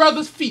washing her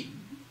brother's feet.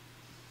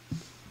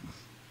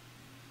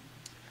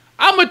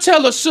 I'm going to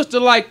tell a sister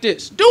like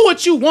this. Do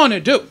what you want to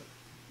do.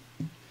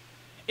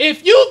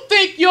 If you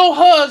think your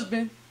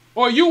husband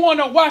or you want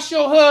to wash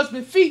your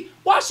husband's feet,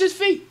 wash his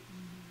feet.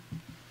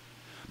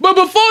 But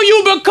before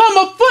you become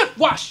a foot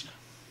washer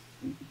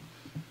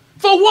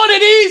for one of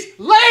these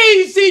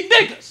lazy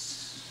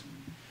niggas,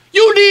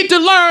 you need to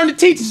learn the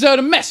teachings of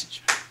the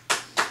messenger.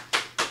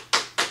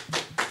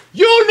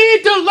 You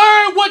need to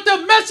learn what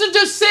the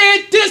messenger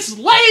said this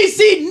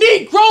lazy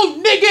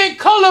Negro nigga and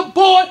color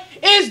boy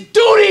is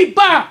duty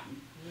bound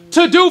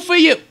to do for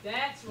you.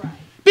 That's right.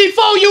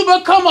 Before you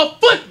become a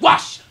foot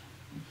washer.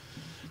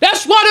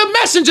 That's what the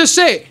messenger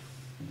said.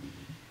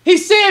 He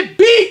said,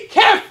 be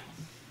careful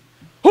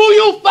who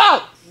you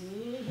follow.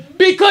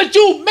 Because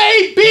you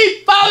may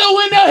be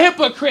following a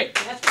hypocrite.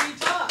 That's what he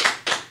taught.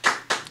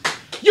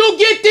 You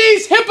get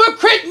these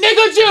hypocrite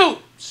nigga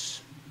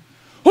Jews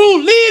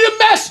who lead a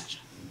messenger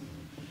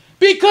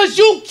because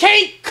you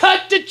can't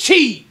cut the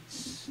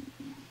cheese.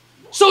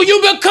 So you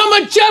become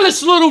a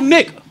jealous little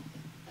nigga.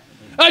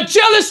 A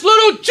jealous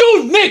little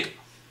Jew nigga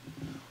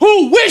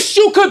who wish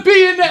you could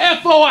be in the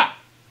FOI.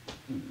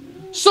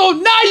 So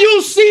now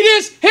you see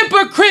this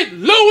hypocrite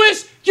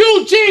Louis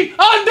Eugene,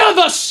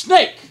 another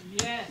snake.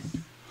 Yes.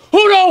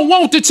 Who don't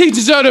want the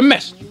teachings of the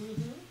message.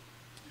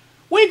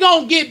 We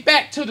gonna get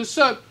back to the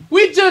subject.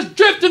 We just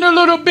drifting a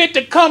little bit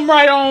to come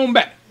right on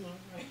back.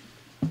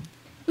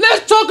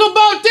 Let's talk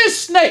about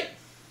this snake.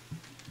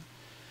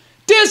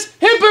 This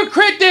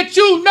hypocrite that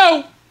you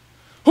know,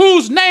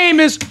 whose name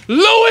is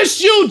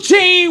Louis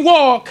Eugene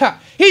Walcott.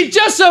 He's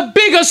just a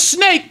bigger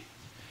snake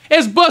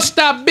as Bus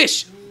Stop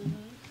Bishop.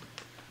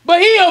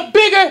 But he a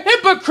bigger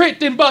hypocrite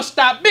than Bus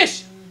Stop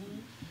Bishop.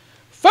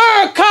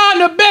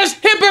 Farrakhan, the best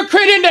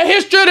hypocrite in the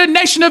history of the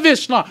Nation of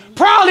Islam,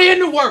 probably in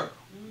the world.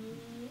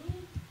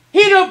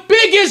 He the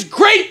biggest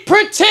great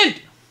pretender.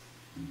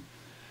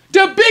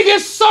 The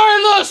biggest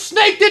sorry little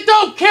snake that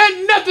don't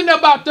care nothing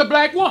about the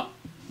black woman.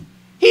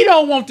 He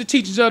don't want the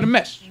teachings of the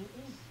message.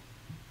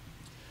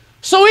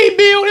 So he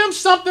built him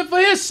something for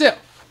himself.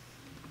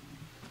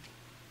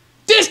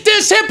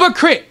 This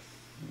hypocrite,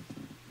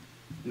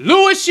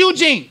 Louis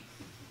Eugene,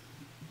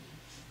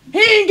 he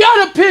ain't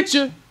got a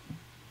picture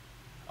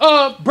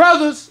of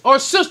brothers or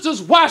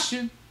sisters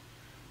washing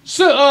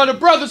the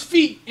brothers'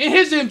 feet in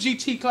his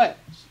MGT class.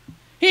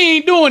 He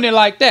ain't doing it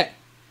like that.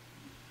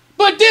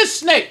 But this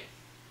snake,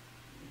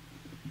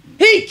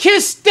 he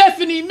kissed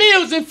Stephanie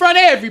Mills in front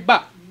of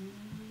everybody.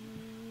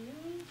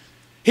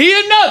 He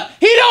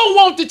don't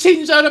want the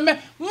teachings of the man.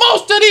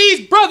 Most of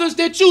these brothers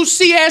that you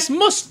see as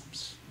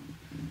Muslims,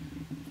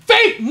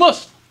 fake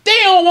Muslims, they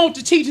don't want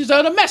the teachings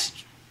of the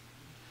messenger.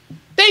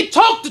 They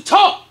talk the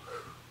talk.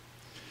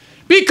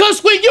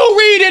 Because when you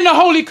read in the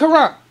Holy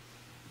Quran,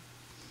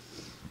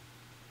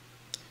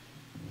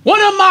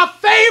 one of my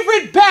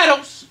favorite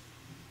battles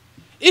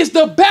is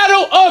the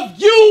battle of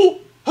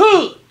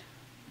Uhud.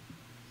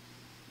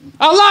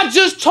 Allah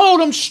just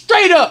told them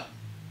straight up,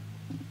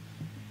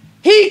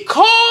 he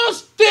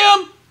caused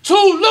them to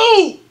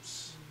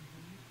lose.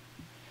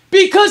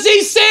 Because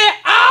he said,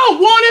 I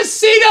want to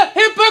see the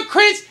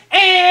hypocrites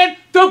and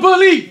the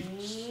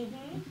believers.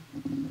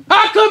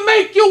 I could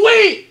make you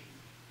win.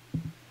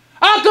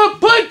 I could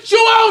put you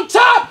on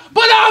top,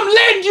 but I'm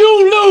letting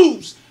you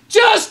lose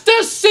just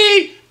to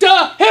see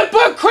the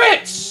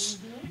hypocrites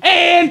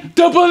and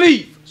the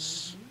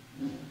believers.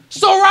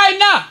 So right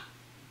now,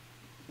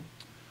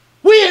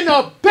 we're in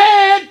a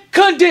bad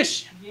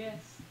condition.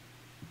 Yes.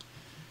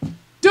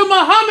 The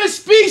Muhammad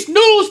Speaks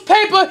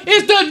newspaper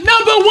is the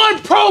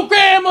 #1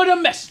 program of the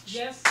message.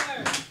 Yes,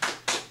 sir.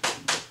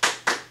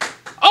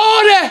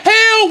 All the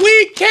hell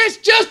we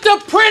catch just to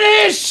print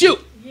an issue.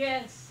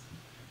 Yes.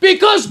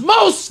 Because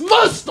most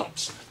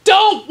Muslims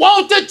don't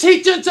want the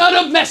teachings of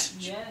the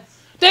message. Yes.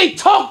 They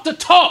talk the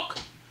talk,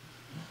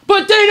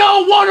 but they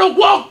don't want to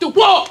walk the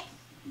walk.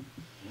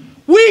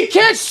 We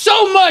catch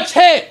so much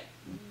hell.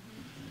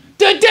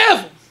 The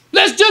devil.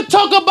 Let's just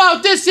talk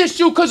about this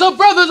issue because our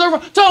brothers are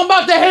talking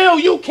about the hell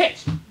you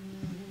catch. The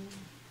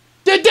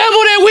devil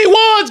that we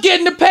was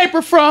getting the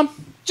paper from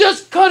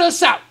just cut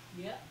us out.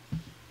 Yep.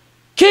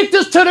 Kicked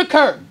us to the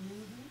curb.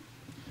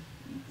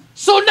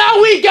 So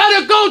now we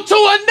gotta go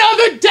to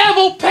another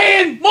devil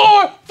paying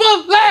more for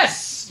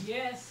less.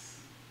 Yes.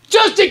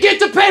 Just to get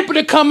the paper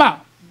to come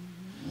out.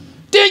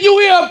 Then you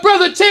hear a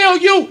brother tell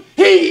you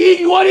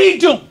what he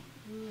doing.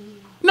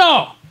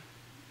 No,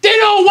 they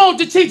don't want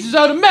the teachings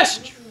of the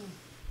messenger.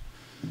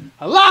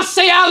 Allah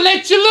say, I'll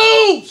let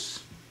you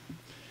lose.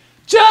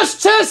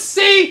 Just to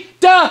see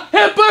the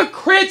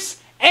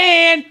hypocrites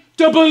and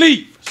the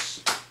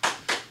believers.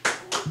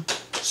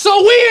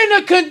 So we're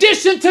in a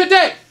condition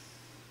today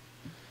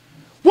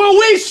When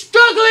we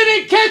struggling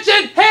and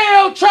catching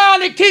hell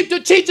trying to keep the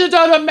teachings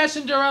of the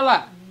messenger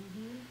alive.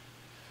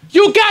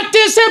 You got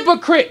this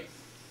hypocrite,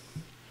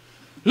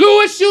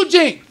 Louis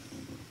Eugene.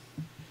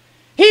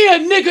 He a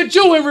nigga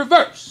Jew in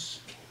reverse.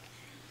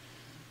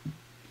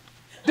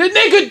 The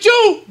nigga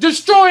Jew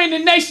destroying the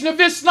nation of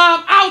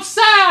Islam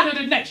outside of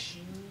the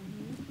nation.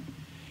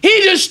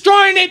 He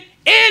destroying it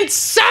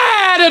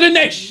inside of the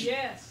nation.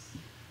 Yes.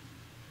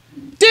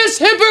 This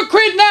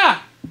hypocrite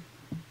now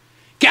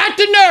got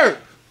the nerve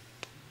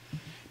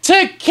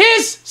to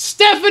kiss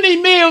Stephanie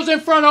Mills in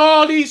front of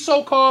all these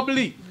so-called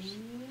believers.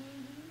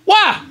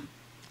 Why?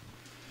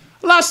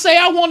 Well, I say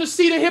I want to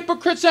see the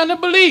hypocrites and the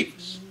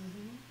believers.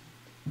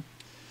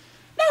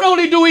 Not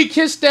only do he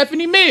kiss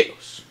Stephanie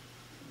Mills,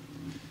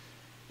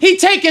 he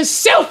taking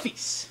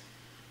selfies.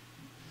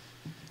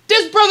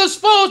 This brother's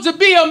supposed to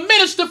be a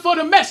minister for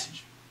the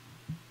messenger.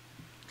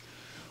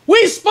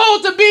 We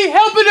supposed to be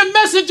helping the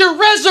messenger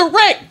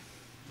resurrect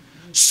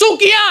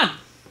Sukihana.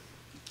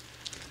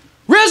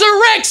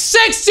 Resurrect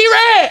Sexy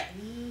Red.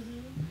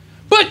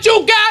 But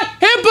you got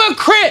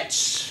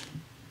hypocrites.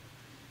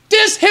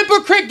 This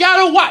hypocrite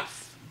got a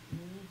wife.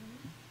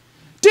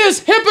 This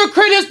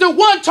hypocrite is the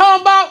one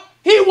talking about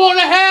he want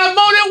to have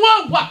more than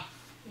one wife.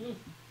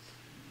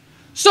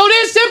 So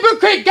this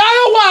hypocrite got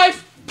a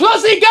wife,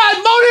 plus he got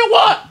more than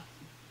one.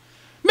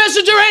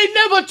 Messenger ain't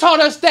never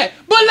taught us that.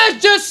 But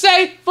let's just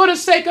say, for the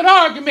sake of the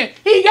argument,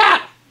 he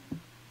got it.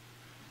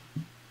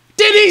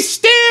 Then he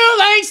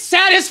still ain't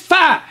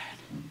satisfied.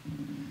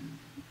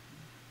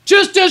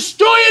 Just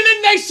destroying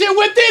the nation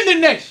within the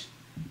nation.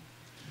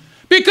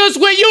 Because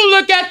when you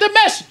look at the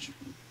messenger,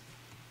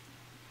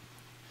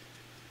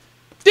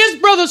 this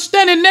brother's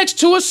standing next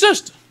to a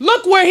sister.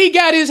 Look where he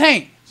got his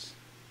hands.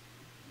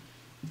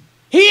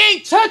 He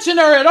ain't touching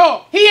her at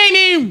all. He ain't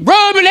even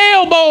rubbing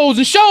elbows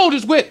and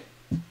shoulders with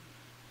her.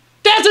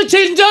 That's a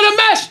teaching to the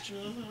messenger.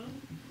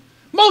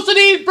 Most of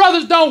these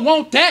brothers don't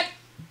want that.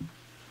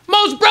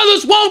 Most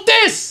brothers want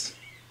this.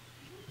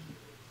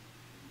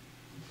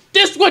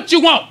 This what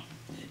you want.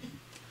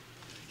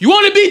 You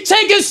want to be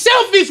taking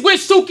selfies with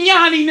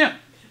Sukihana now.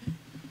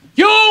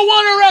 You don't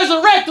want to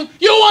resurrect them.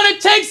 You want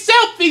to take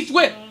selfies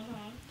with them.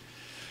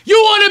 You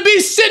want to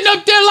be sitting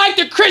up there like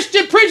the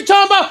Christian preacher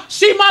talking about,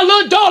 she my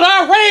little daughter,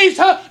 I raised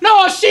her.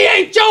 No, she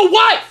ain't your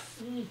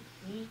wife.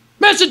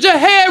 Messenger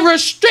had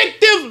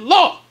restrictive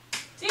law.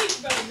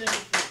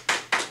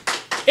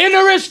 In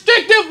a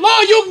restrictive law,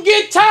 you can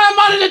get time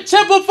out of the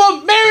temple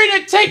for marrying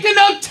and taking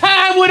up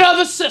time with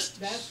other sisters.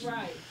 That's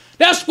right.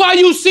 That's why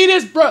you see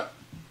this brother.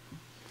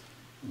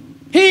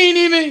 He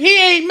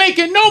ain't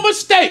making no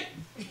mistake.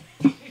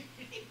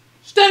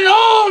 Standing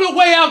all the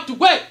way out the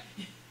way.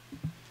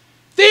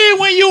 Then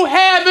when you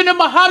have in the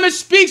Muhammad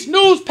Speaks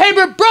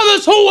newspaper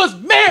brothers who was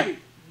married,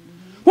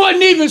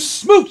 wasn't even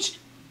smooching.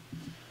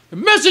 The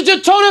messenger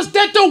told us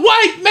that the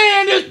white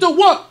man is the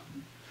one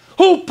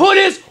who put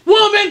his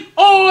woman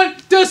on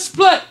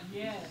display.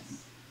 Yes.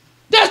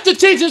 That's the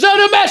teachings of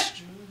the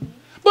messenger.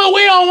 But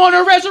we don't want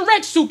to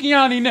resurrect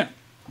Sukihana now.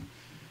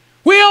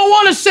 We don't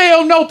want to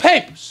sell no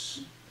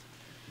papers.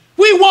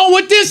 We want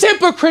what this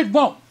hypocrite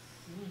wants.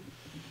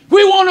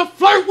 We want to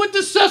flirt with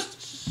the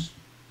sisters.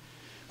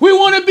 We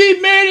want to be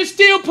married and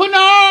still putting our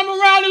arm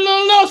around the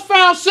little lost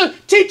found sister,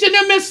 teaching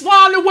them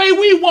Islam the way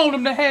we want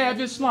them to have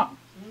Islam.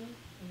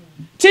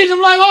 Teach them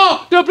like,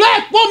 oh, the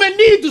black woman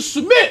needs to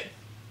submit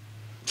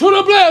to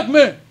the black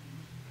man.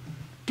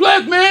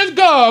 Black man's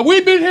God.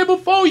 We've been here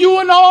before you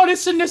and all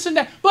this and this and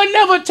that. But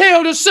never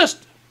tell the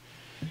sister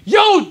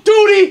your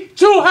duty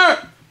to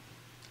her.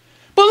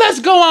 But let's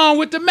go on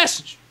with the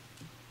message.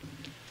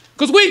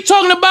 Because we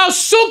talking about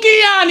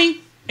Sukihana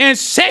and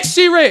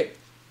Sexy Red.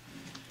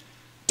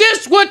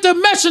 This is what the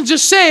messenger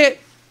said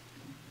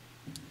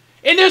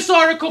in this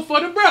article for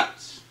the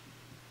brothers.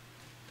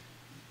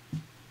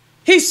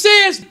 He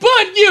says,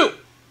 but you,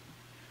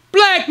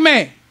 black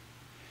man,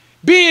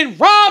 being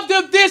robbed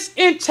of this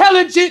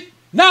intelligent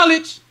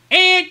knowledge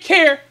and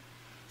care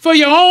for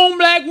your own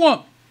black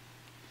woman,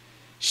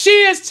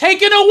 she is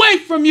taken away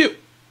from you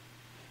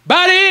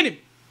by the enemy,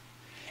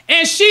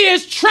 and she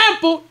is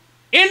trampled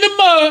in the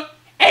mud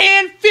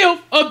and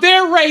filth of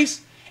their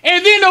race,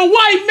 and then a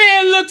white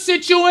man looks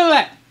at you and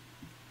laughs.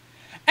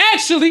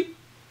 Actually,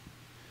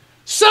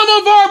 some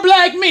of our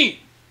black men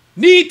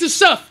need to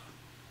suffer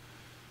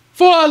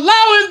for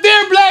allowing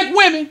their black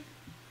women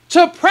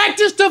to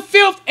practice the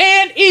filth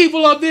and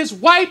evil of this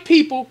white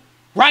people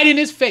right in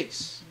his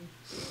face.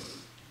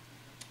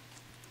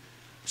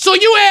 So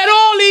you had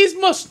all these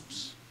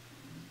Muslims,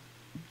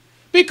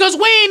 because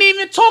we ain't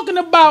even talking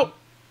about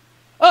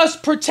us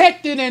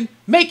protecting and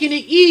making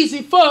it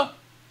easy for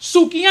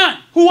Sukihana,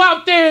 who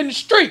out there in the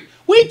street.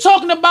 We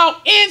talking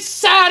about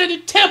inside of the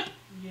temple.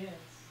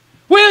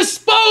 We're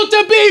supposed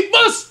to be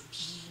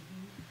Muslims.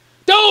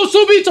 Those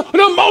who be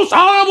the most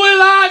honorable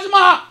Elijah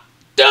Muhammad,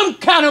 them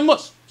kind of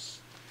Muslims,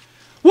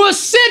 will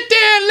sit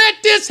there and let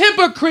this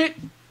hypocrite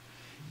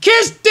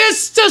kiss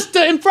this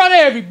sister in front of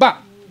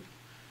everybody.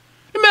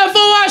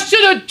 Therefore, I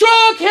should have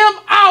drug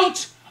him out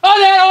of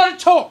that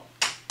auditorium.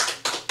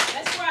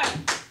 That's right.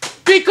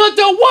 Because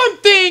the one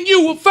thing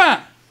you will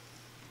find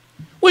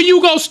when you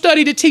go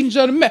study the teachings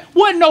of the Messiah,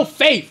 wasn't no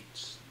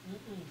favorites.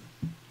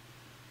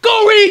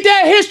 Go read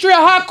that history of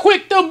how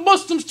quick the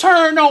Muslims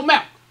turned on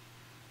Malcolm.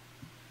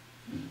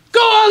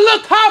 Go and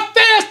look how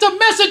fast the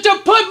messenger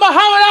put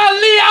Muhammad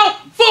Ali out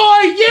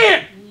for a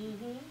year.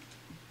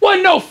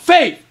 Wasn't no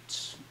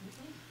favorites.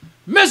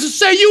 Messenger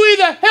say, you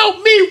either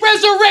help me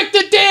resurrect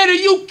the dead or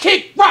you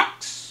kick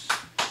rocks.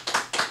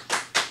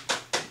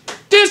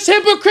 This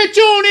hypocrite,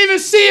 you don't even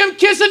see him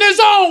kissing his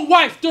own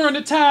wife during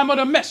the time of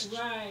the message.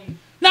 Right.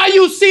 Now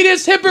you see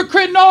this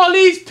hypocrite in all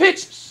these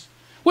pictures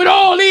with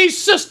all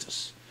these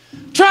sisters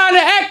trying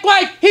to act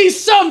like he's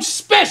something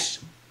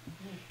special.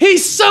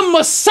 He's some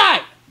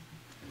Messiah.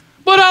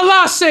 But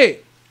Allah said,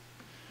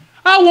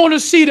 I want to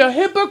see the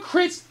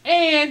hypocrites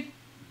and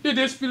the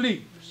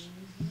disbelievers.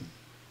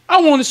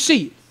 I want to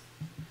see it.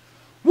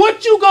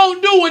 What you gonna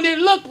do when it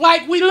look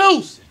like we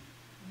losing?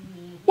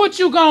 What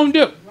you gonna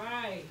do?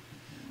 Right.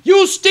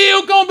 You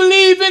still gonna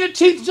believe in the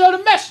teachings of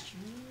the messenger?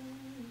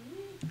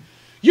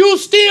 You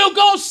still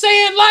gonna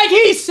say it like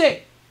he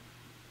said?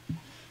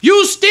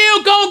 You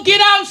still gonna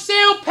get out and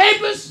sell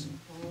papers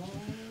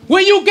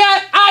when you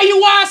got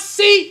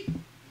IUIC?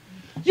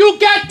 You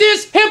got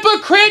this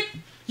hypocrite.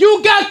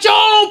 You got your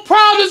own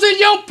problems in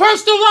your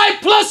personal life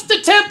plus the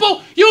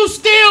temple. You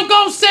still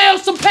gonna sell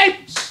some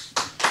papers.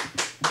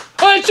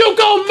 Or you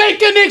gonna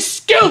make an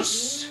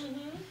excuse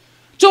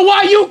to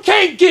why you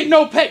can't get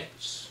no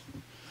papers.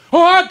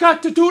 Or I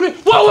got to do this.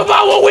 What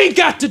about what we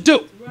got to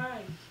do?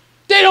 Right.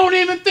 They don't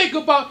even think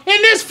about.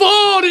 And this for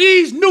all of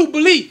these new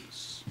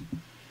believers.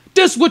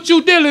 This what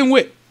you dealing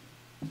with.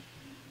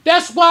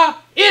 That's why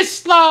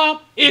Islam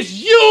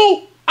is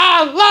you,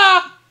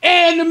 Allah,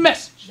 and the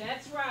message.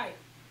 That's right.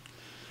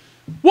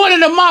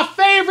 One of my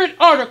favorite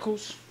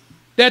articles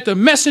that the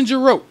messenger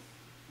wrote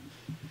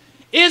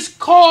is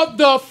called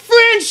The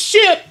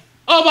Friendship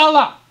of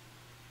Allah.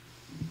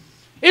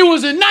 It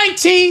was in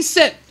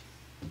 1970.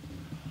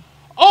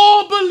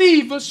 All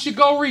believers should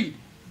go read it.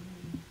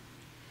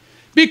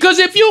 Because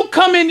if you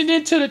come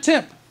into the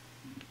temple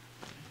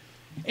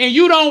and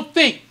you don't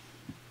think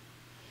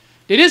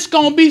that it's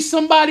going to be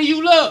somebody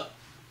you love,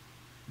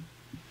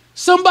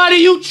 somebody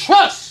you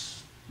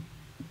trust,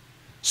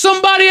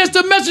 somebody, as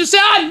the messenger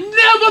said, I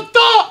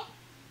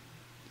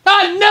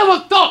never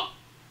thought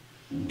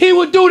he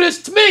would do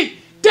this to me.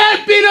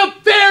 That be the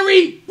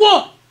very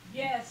one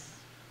Yes.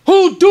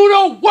 who do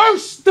the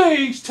worst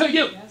things to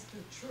you. That's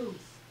the truth.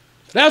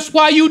 That's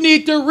why you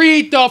need to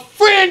read The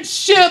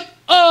Friendship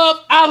of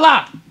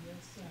Allah. Yes,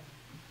 sir.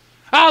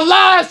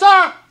 Allah is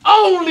our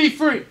only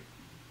friend.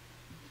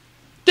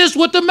 This is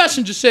what the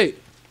messenger said.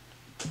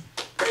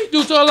 What do you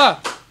do to Allah?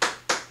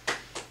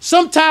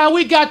 Sometimes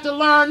we got to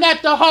learn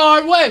that the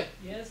hard way.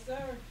 Yes,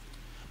 sir.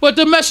 But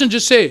the messenger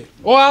said,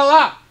 or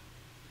Allah,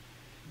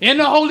 in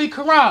the Holy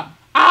Quran,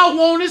 I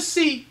want to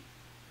see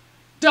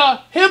the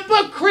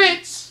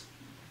hypocrites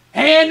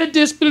and the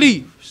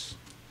disbelievers.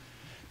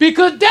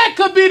 Because that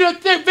could be the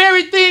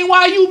very thing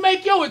why you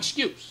make your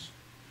excuse.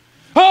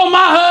 Oh,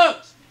 my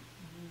husband.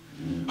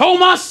 Oh,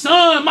 my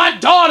son, my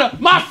daughter,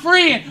 my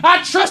friend.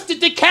 I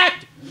trusted the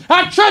captain.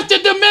 I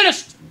trusted the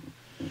minister.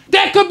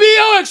 That could be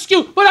your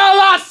excuse. But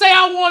Allah say,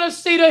 I want to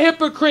see the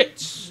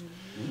hypocrites.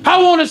 I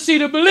want to see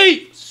the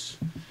believers.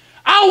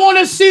 I want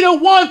to see the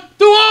one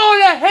through all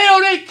the hell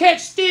they can't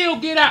still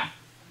get out.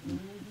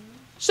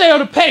 Say on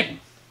the paper.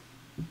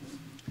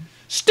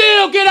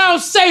 Still get out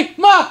and say,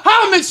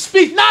 Muhammad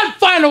speaks, not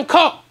final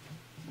call.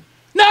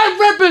 Not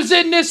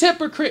representing this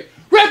hypocrite.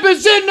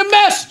 Representing the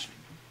message.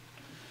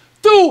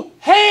 Through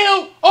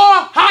hell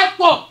or high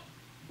water.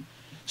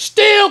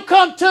 Still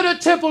come to the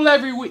temple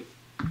every week.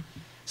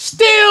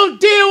 Still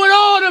deal with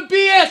all the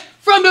BS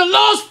from the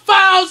lost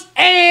files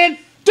and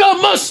the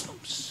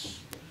Muslims.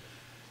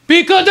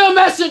 Because the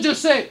messenger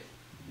said,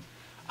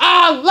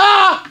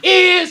 Allah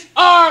is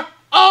our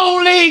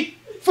only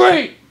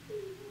friend.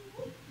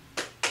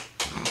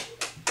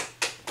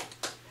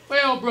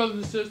 Well, brothers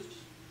and sisters,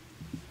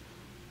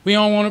 we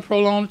don't want to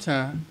prolong the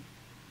time.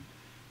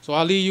 So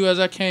I'll leave you as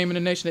I came in the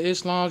nation of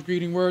Islam's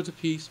greeting words of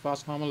peace.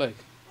 Assalamu alaikum.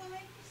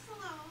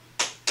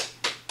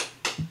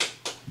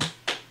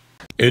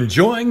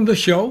 Enjoying the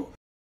show?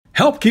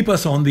 Help keep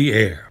us on the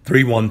air.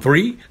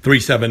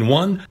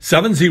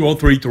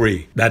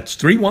 313-371-7033. That's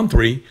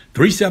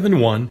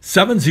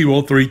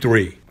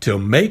 313-371-7033 to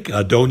make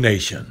a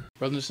donation.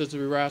 Brothers and sisters,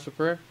 we rise for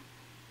prayer.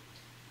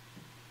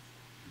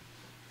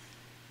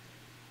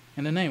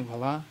 In the name of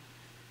Allah,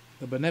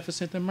 the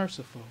beneficent and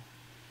merciful,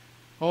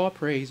 all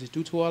praise is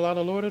due to Allah,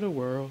 the Lord of the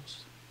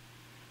worlds,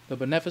 the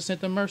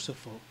beneficent and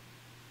merciful,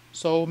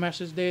 sole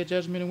master's day of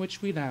judgment in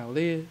which we now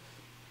live.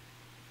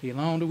 Thee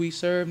alone do we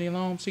serve, thee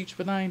alone seek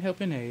for thine help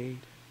and aid.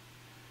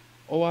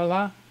 O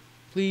Allah,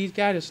 please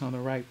guide us on the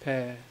right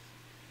path.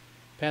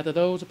 Path of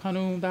those upon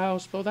whom thou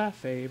bestow thy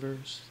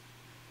favors.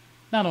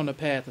 Not on the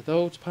path of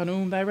those upon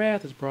whom thy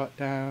wrath is brought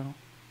down,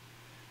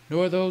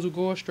 nor those who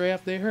go astray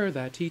after they heard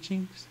thy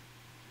teachings.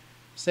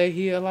 Say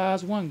he, Allah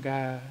is one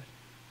God.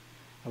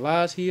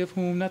 Allah is he of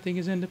whom nothing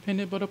is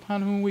independent, but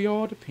upon whom we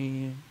all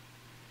depend.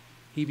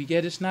 He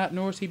begat us not,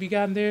 nor is he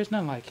begotten, there is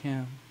none like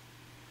him.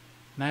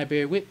 And I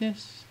bear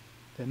witness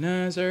that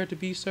none is to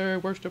be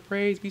served, worship or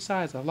praise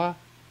besides Allah,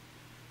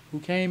 who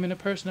came in the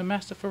person of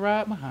Master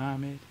Farad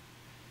Muhammad.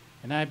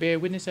 And I bear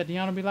witness that the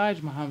Honorable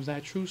Elijah Muhammad is thy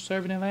true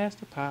servant and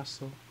last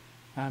apostle.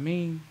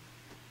 Ameen.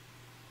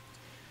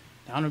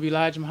 The Honorable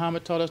Elijah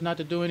Muhammad taught us not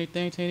to do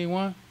anything to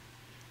anyone.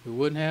 We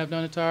wouldn't have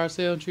done it to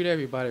ourselves and treat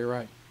everybody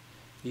right,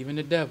 even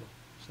the devil.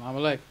 Assalamu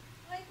alaikum.